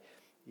said,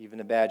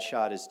 even a bad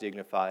shot is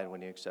dignified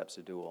when he accepts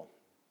a duel.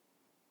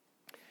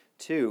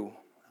 2,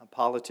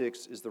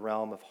 politics is the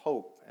realm of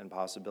hope and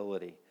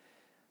possibility.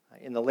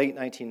 In the late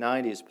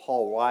 1990s,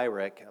 Paul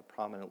Weyrich, a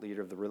prominent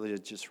leader of the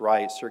religious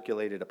right,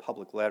 circulated a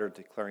public letter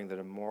declaring that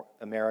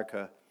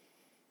America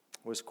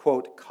was,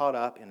 quote, caught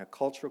up in a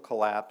cultural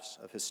collapse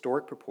of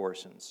historic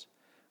proportions,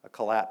 a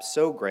collapse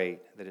so great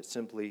that it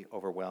simply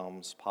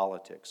overwhelms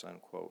politics,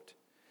 unquote.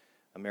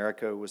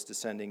 America was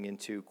descending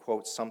into,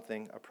 quote,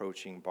 something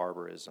approaching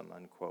barbarism,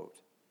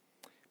 unquote.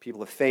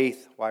 People of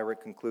faith,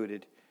 Weyrich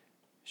concluded,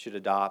 should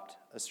adopt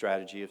a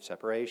strategy of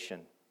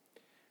separation.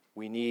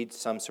 We need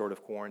some sort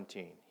of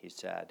quarantine, he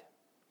said.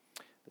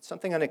 But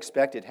something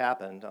unexpected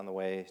happened on the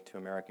way to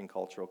American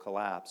cultural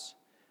collapse.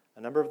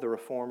 A number of the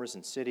reformers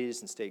in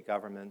cities and state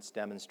governments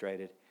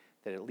demonstrated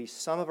that at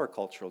least some of our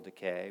cultural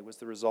decay was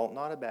the result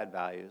not of bad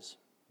values,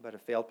 but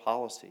of failed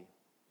policy.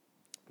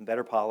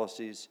 Better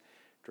policies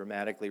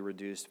dramatically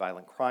reduced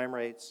violent crime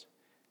rates,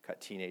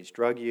 cut teenage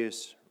drug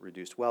use,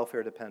 reduced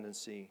welfare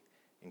dependency,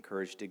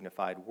 encouraged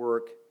dignified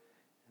work,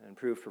 and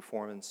improved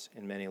performance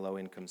in many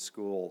low-income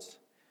schools.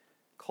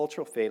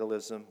 Cultural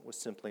fatalism was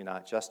simply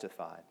not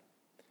justified.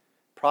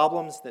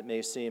 Problems that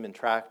may seem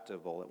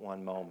intractable at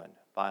one moment,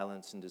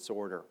 violence and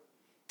disorder,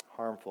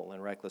 harmful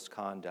and reckless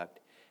conduct,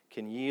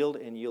 can yield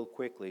and yield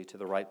quickly to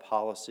the right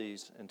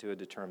policies and to a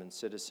determined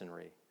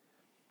citizenry.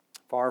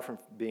 Far from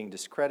being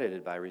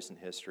discredited by recent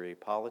history,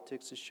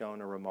 politics has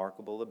shown a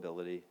remarkable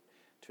ability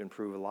to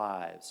improve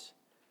lives.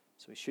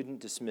 So we shouldn't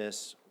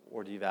dismiss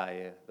or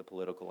devalue the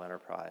political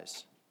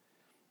enterprise.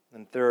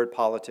 And third,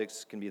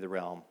 politics can be the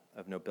realm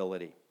of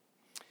nobility.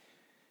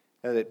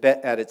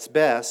 At its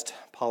best,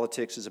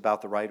 politics is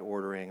about the right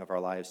ordering of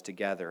our lives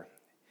together.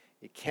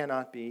 It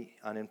cannot be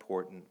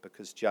unimportant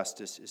because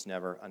justice is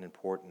never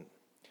unimportant.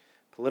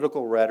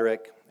 Political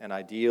rhetoric and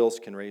ideals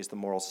can raise the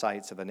moral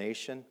sights of a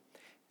nation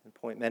and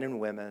point men and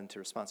women to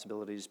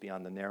responsibilities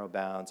beyond the narrow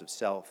bounds of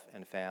self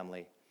and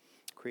family.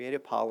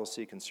 Creative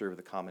policy can serve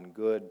the common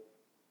good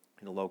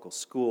in a local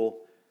school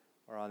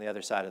or on the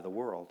other side of the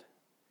world.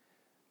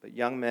 But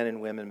young men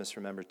and women must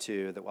remember,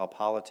 too, that while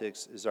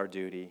politics is our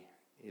duty,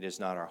 it is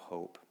not our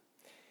hope.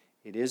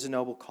 It is a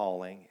noble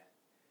calling,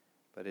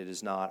 but it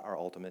is not our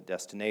ultimate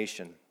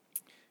destination.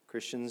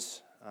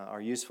 Christians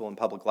are useful in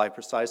public life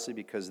precisely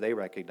because they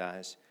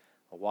recognize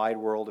a wide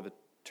world of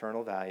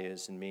eternal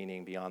values and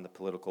meaning beyond the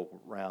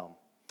political realm.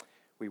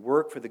 We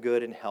work for the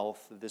good and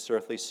health of this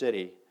earthly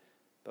city,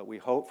 but we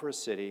hope for a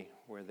city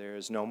where there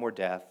is no more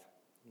death,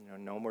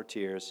 no more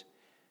tears,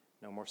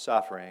 no more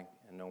suffering,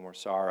 and no more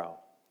sorrow.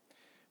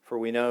 For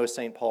we know,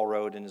 St. Paul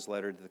wrote in his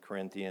letter to the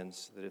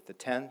Corinthians, that if the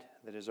tent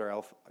that is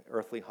our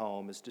earthly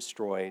home is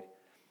destroyed,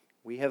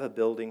 we have a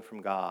building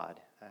from God,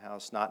 a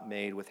house not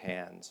made with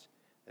hands,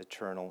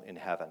 eternal in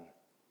heaven.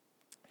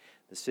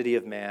 The city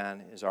of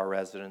man is our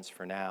residence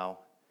for now,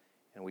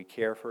 and we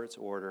care for its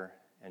order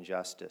and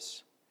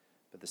justice,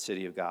 but the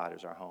city of God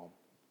is our home.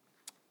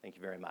 Thank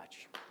you very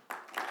much.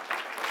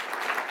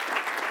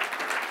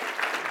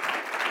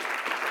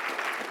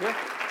 Thank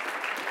you.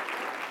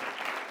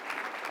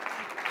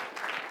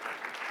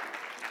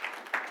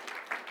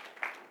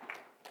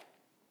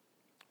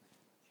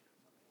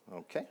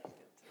 Okay.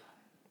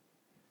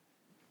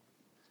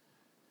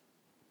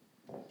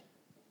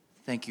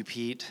 Thank you,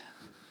 Pete.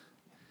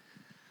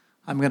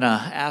 I'm going to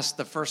ask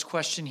the first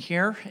question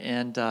here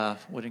and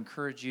would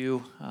encourage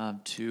you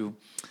to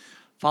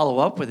follow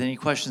up with any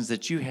questions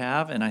that you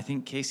have. And I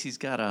think Casey's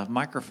got a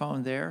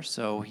microphone there,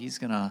 so he's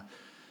going to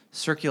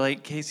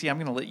circulate. Casey, I'm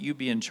going to let you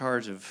be in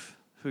charge of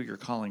who you're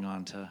calling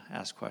on to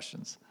ask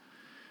questions.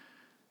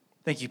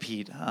 Thank you,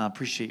 Pete.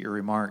 Appreciate your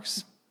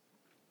remarks.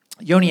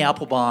 Yoni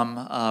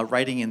Applebaum,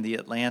 writing in The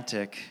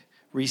Atlantic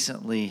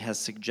recently, has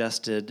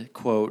suggested,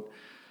 quote,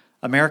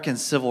 American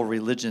civil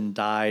religion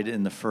died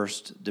in the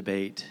first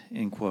debate,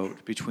 end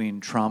quote, between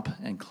Trump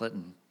and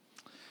Clinton.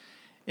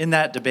 In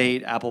that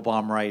debate,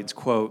 Applebaum writes,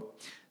 quote,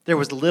 there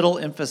was little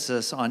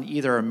emphasis on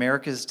either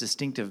America's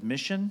distinctive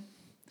mission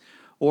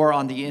or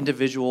on the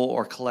individual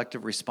or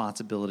collective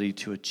responsibility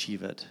to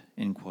achieve it,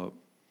 end quote.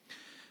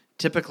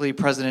 Typically,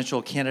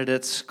 presidential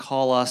candidates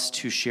call us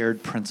to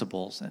shared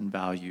principles and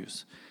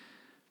values.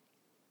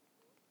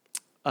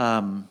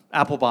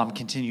 Applebaum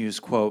continues,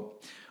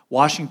 quote,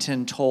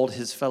 Washington told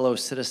his fellow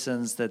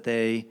citizens that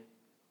they,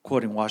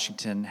 quoting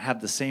Washington, have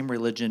the same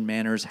religion,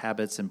 manners,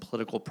 habits, and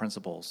political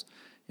principles,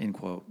 end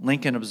quote.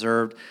 Lincoln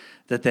observed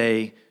that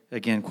they,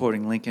 again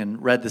quoting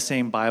Lincoln, read the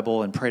same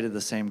Bible and pray to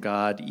the same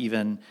God,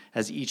 even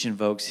as each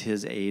invokes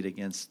his aid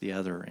against the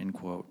other, end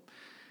quote.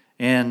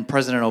 And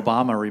President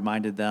Obama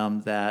reminded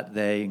them that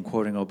they, in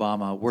quoting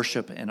Obama,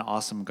 worship an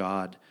awesome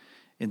God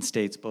in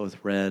states both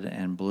red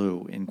and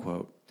blue, end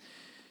quote.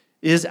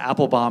 Is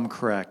Applebaum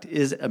correct?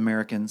 Is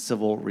American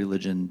civil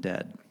religion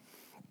dead?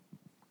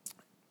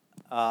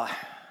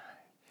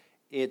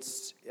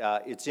 It's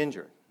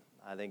injured.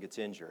 I think it's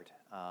injured.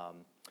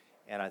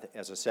 And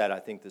as I said, I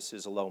think this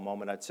is a low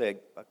moment. I'd say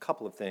a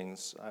couple of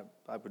things.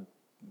 I would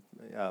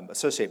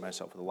associate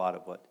myself with a lot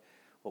of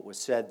what was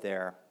said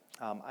there.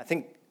 I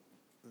think,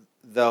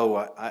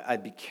 though,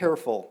 I'd be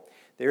careful.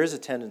 There is a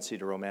tendency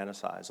to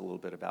romanticize a little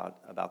bit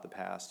about the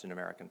past in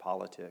American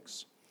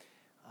politics.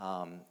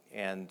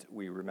 And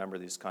we remember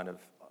these kind of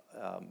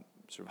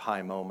sort of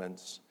high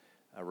moments,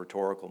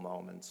 rhetorical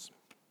moments,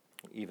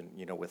 even,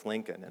 with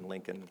Lincoln. And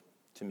Lincoln,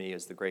 to me,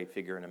 is the great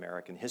figure in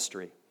American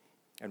history,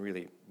 and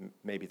really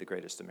maybe the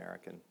greatest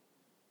American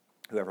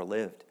who ever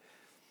lived.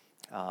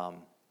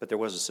 But there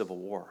was a civil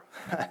war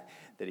that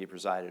he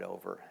presided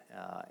over,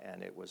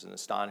 and it was an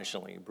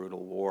astonishingly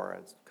brutal war.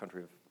 It's a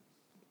country of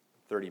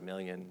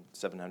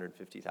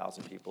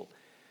 30,750,000 people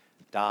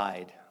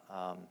died,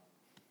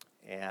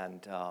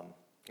 and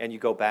you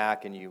go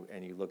back and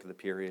you look at the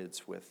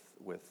periods with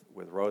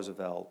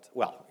Roosevelt.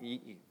 Well,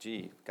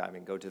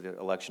 go to the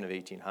election of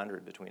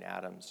 1800 between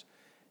Adams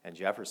and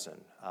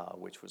Jefferson,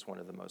 which was one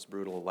of the most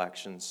brutal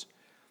elections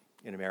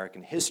in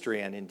American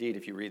history. And indeed,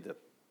 if you read the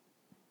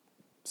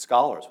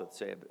scholars would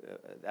say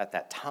at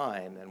that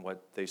time and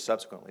what they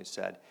subsequently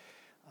said,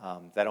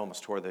 that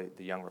almost tore the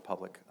young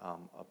republic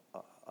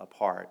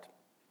apart.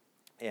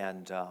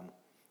 And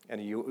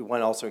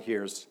one also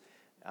hears,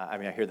 I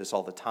hear this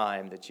all the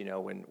time, that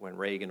when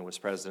Reagan was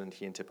president,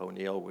 he and Tip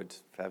O'Neill would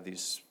have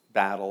these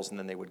battles, and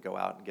then they would go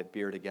out and get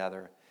beer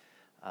together.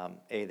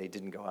 A, they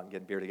didn't go out and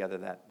get beer together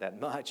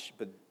that much,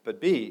 but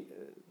B,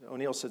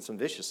 O'Neill said some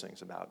vicious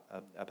things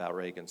about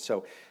Reagan.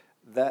 So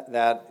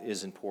that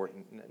is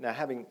important. Now,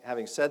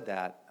 having said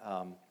that,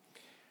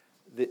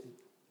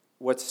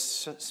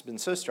 what's been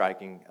so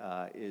striking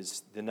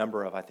is the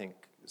number of, I think,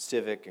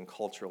 civic and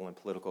cultural and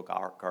political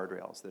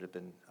guardrails that have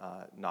been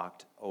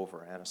knocked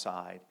over and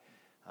aside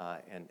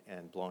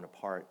and blown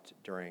apart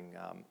during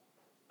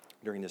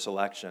this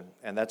election.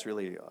 And that's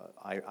really,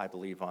 I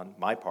believe, on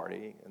my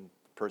party and the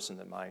person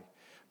that my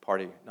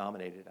party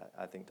nominated.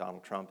 I think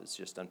Donald Trump is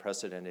just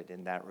unprecedented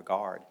in that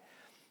regard.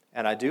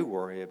 And I do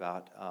worry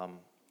about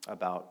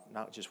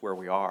not just where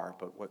we are,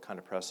 but what kind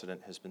of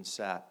precedent has been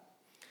set.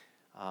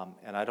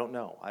 And I don't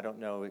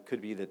know. It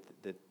could be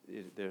that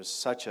there's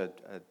such a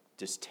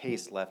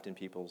distaste left in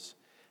people's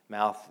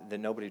mouth that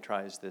nobody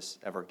tries this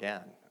ever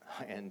again.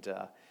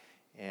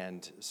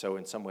 And so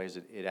in some ways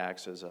it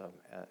acts as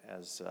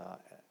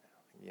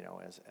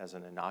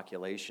an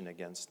inoculation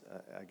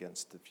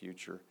against the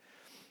future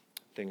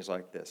things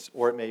like this.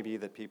 Or it may be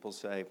that people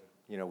say,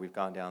 we've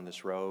gone down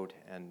this road,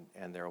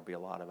 and there will be a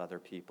lot of other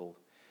people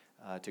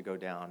to go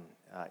down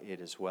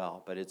it as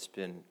well. But it's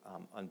been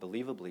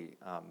unbelievably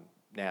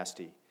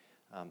nasty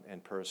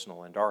and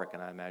personal and dark,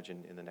 and I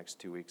imagine in the next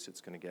 2 weeks it's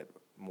going to get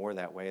more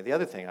that way. The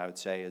other thing I would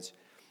say is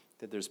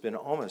that there's been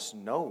almost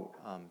no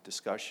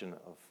discussion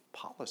of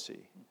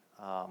policy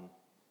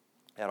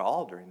at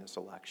all during this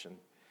election.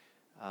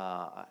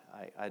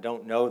 I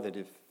don't know that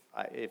if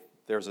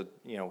there's a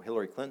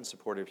Hillary Clinton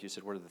supporter, if you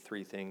said what are the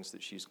three things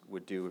that she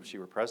would do if she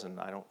were president,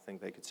 I don't think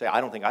they could say. I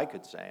don't think I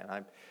could say, and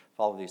I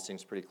follow these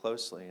things pretty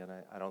closely, and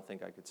I don't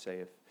think I could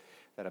say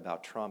that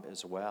about Trump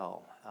as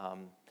well.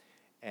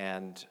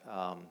 And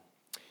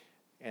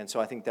so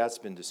I think that's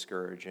been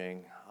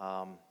discouraging.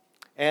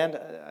 And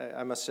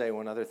I must say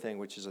one other thing,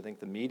 which is I think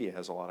the media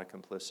has a lot of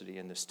complicity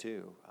in this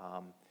too,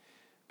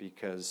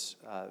 because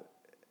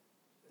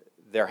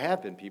there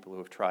have been people who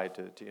have tried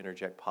to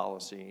interject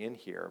policy in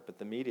here, but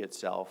the media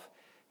itself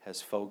has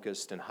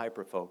focused and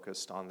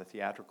hyper-focused on the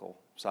theatrical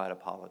side of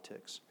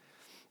politics.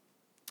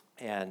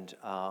 And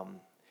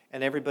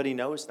everybody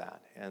knows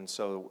that. And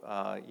so,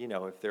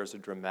 if there's a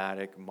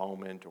dramatic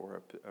moment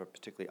or a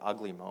particularly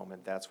ugly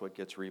moment, that's what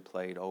gets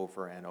replayed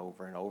over and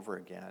over and over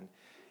again.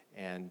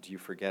 And you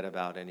forget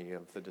about any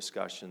of the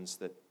discussions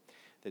that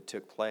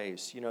took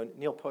place.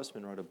 Neil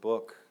Postman wrote a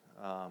book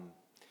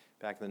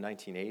back in the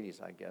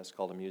 1980s, I guess,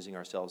 called Amusing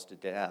Ourselves to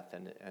Death.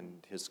 And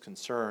his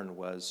concern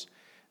was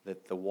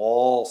that the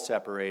wall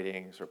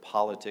separating sort of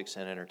politics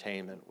and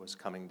entertainment was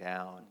coming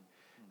down.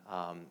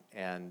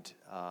 And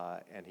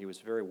he was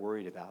very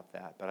worried about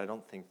that, but I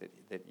don't think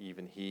that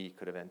even he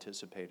could have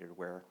anticipated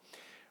where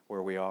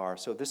we are.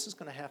 So this is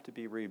going to have to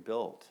be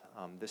rebuilt.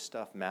 This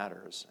stuff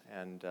matters,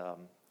 and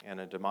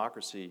a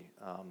democracy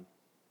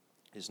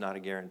is not a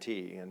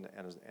guarantee, and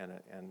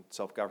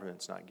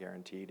self-government's not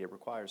guaranteed. It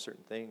requires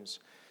certain things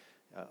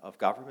of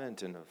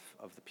government and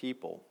of the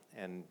people,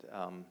 and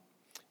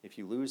if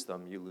you lose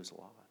them, you lose a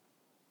lot.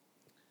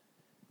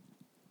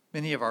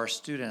 Many of our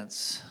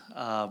students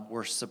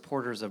were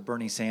supporters of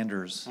Bernie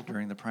Sanders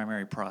during the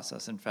primary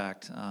process. In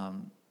fact,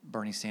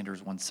 Bernie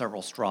Sanders won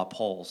several straw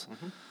polls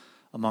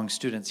among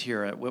students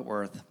here at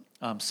Whitworth.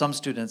 Some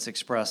students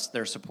expressed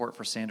their support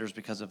for Sanders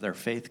because of their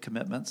faith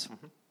commitments.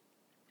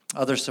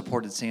 Others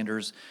supported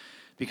Sanders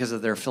because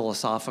of their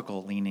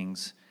philosophical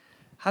leanings.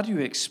 How do you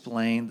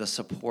explain the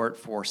support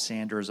for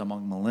Sanders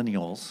among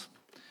millennials,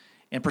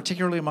 and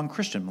particularly among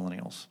Christian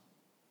millennials?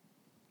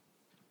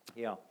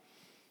 Yeah.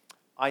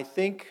 I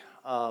think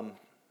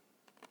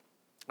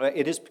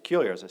it is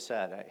peculiar, as I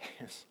said.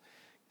 A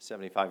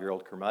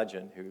 75-year-old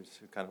curmudgeon who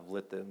kind of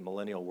lit the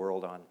millennial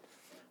world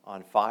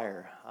on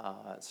fire.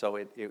 So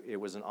it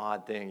was an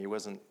odd thing. It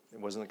wasn't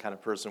the kind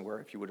of person where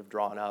if you would have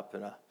drawn up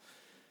in a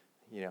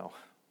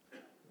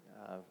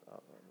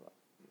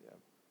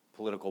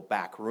political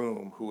back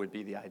room who would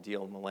be the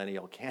ideal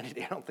millennial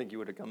candidate, I don't think you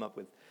would have come up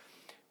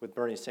with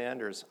Bernie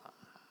Sanders.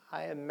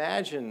 I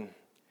imagine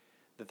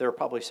that there are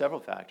probably several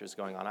factors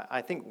going on.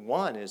 I think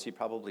one is he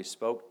probably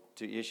spoke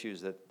to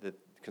issues that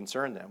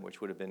concerned them, which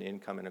would have been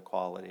income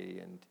inequality.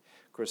 And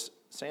of course,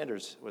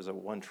 Sanders was a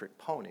one-trick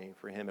pony.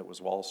 For him, it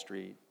was Wall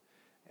Street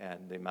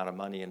and the amount of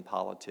money in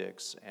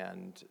politics,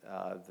 and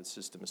the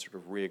system is sort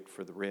of rigged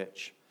for the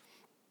rich,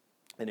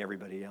 and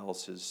everybody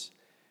else is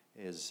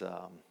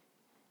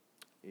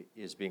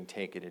being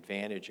taken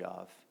advantage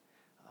of.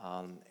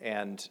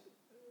 And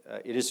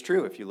it is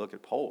true, if you look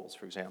at polls,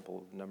 for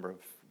example, the number of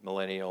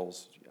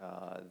millennials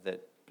that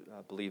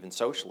believe in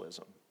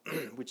socialism,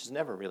 which has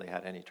never really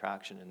had any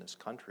traction in this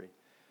country.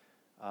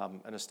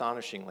 An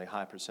astonishingly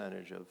high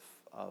percentage of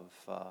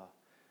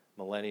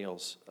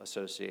millennials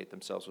associate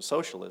themselves with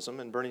socialism,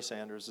 and Bernie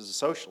Sanders is a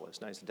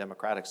socialist. Now, he's a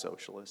democratic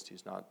socialist.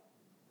 He's not,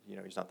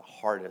 he's not the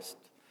hardest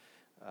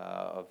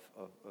of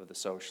the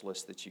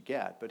socialists that you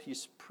get, but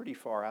he's pretty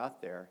far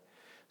out there.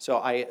 So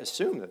I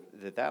assume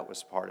that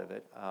was part of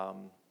it.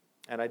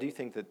 And I do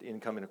think that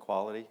income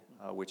inequality,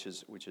 which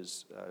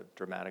has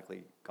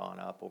dramatically gone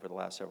up over the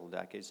last several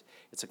decades,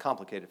 it's a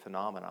complicated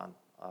phenomenon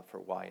for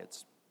why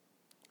it's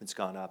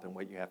gone up and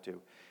what you have to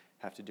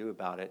do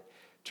about it.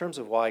 In terms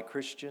of why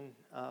Christian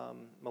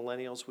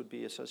millennials would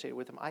be associated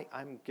with them,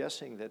 I'm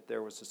guessing that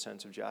there was a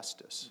sense of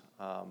justice,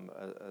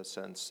 a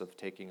sense of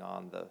taking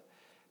on the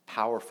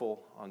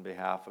powerful on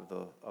behalf of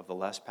the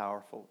less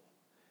powerful,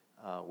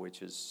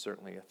 which is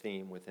certainly a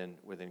theme within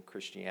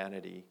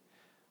Christianity.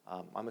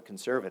 I'm a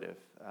conservative,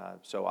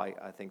 so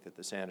I think that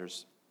the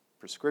Sanders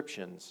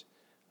prescriptions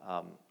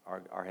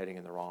are heading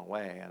in the wrong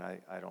way, and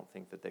I don't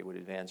think that they would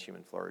advance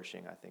human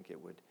flourishing. I think it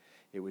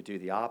would do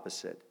the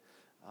opposite.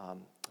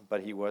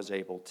 But he was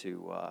able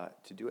to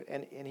do it,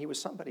 and he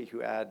was somebody who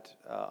had,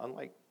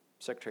 unlike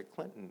Secretary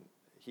Clinton,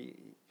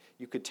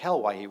 you could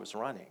tell why he was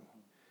running.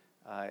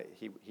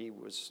 He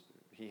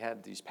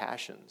had these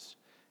passions,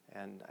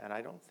 and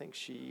I don't think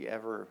she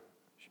ever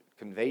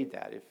conveyed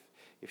that.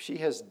 If she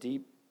has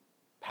deep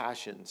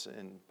passions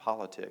in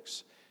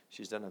politics,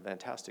 she's done a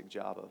fantastic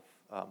job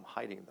of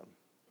hiding them.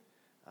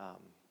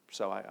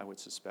 So I would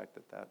suspect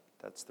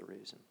that's the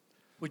reason.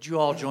 Would you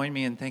all join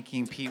me in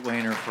thanking Pete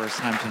Wehner for his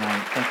time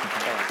tonight?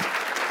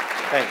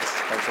 Thank you.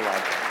 Thanks a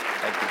lot.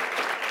 Thank you.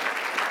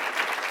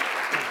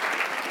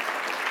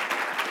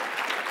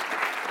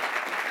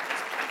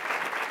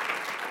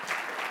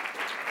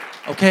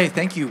 Okay,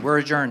 thank you. We're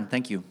adjourned.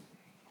 Thank you.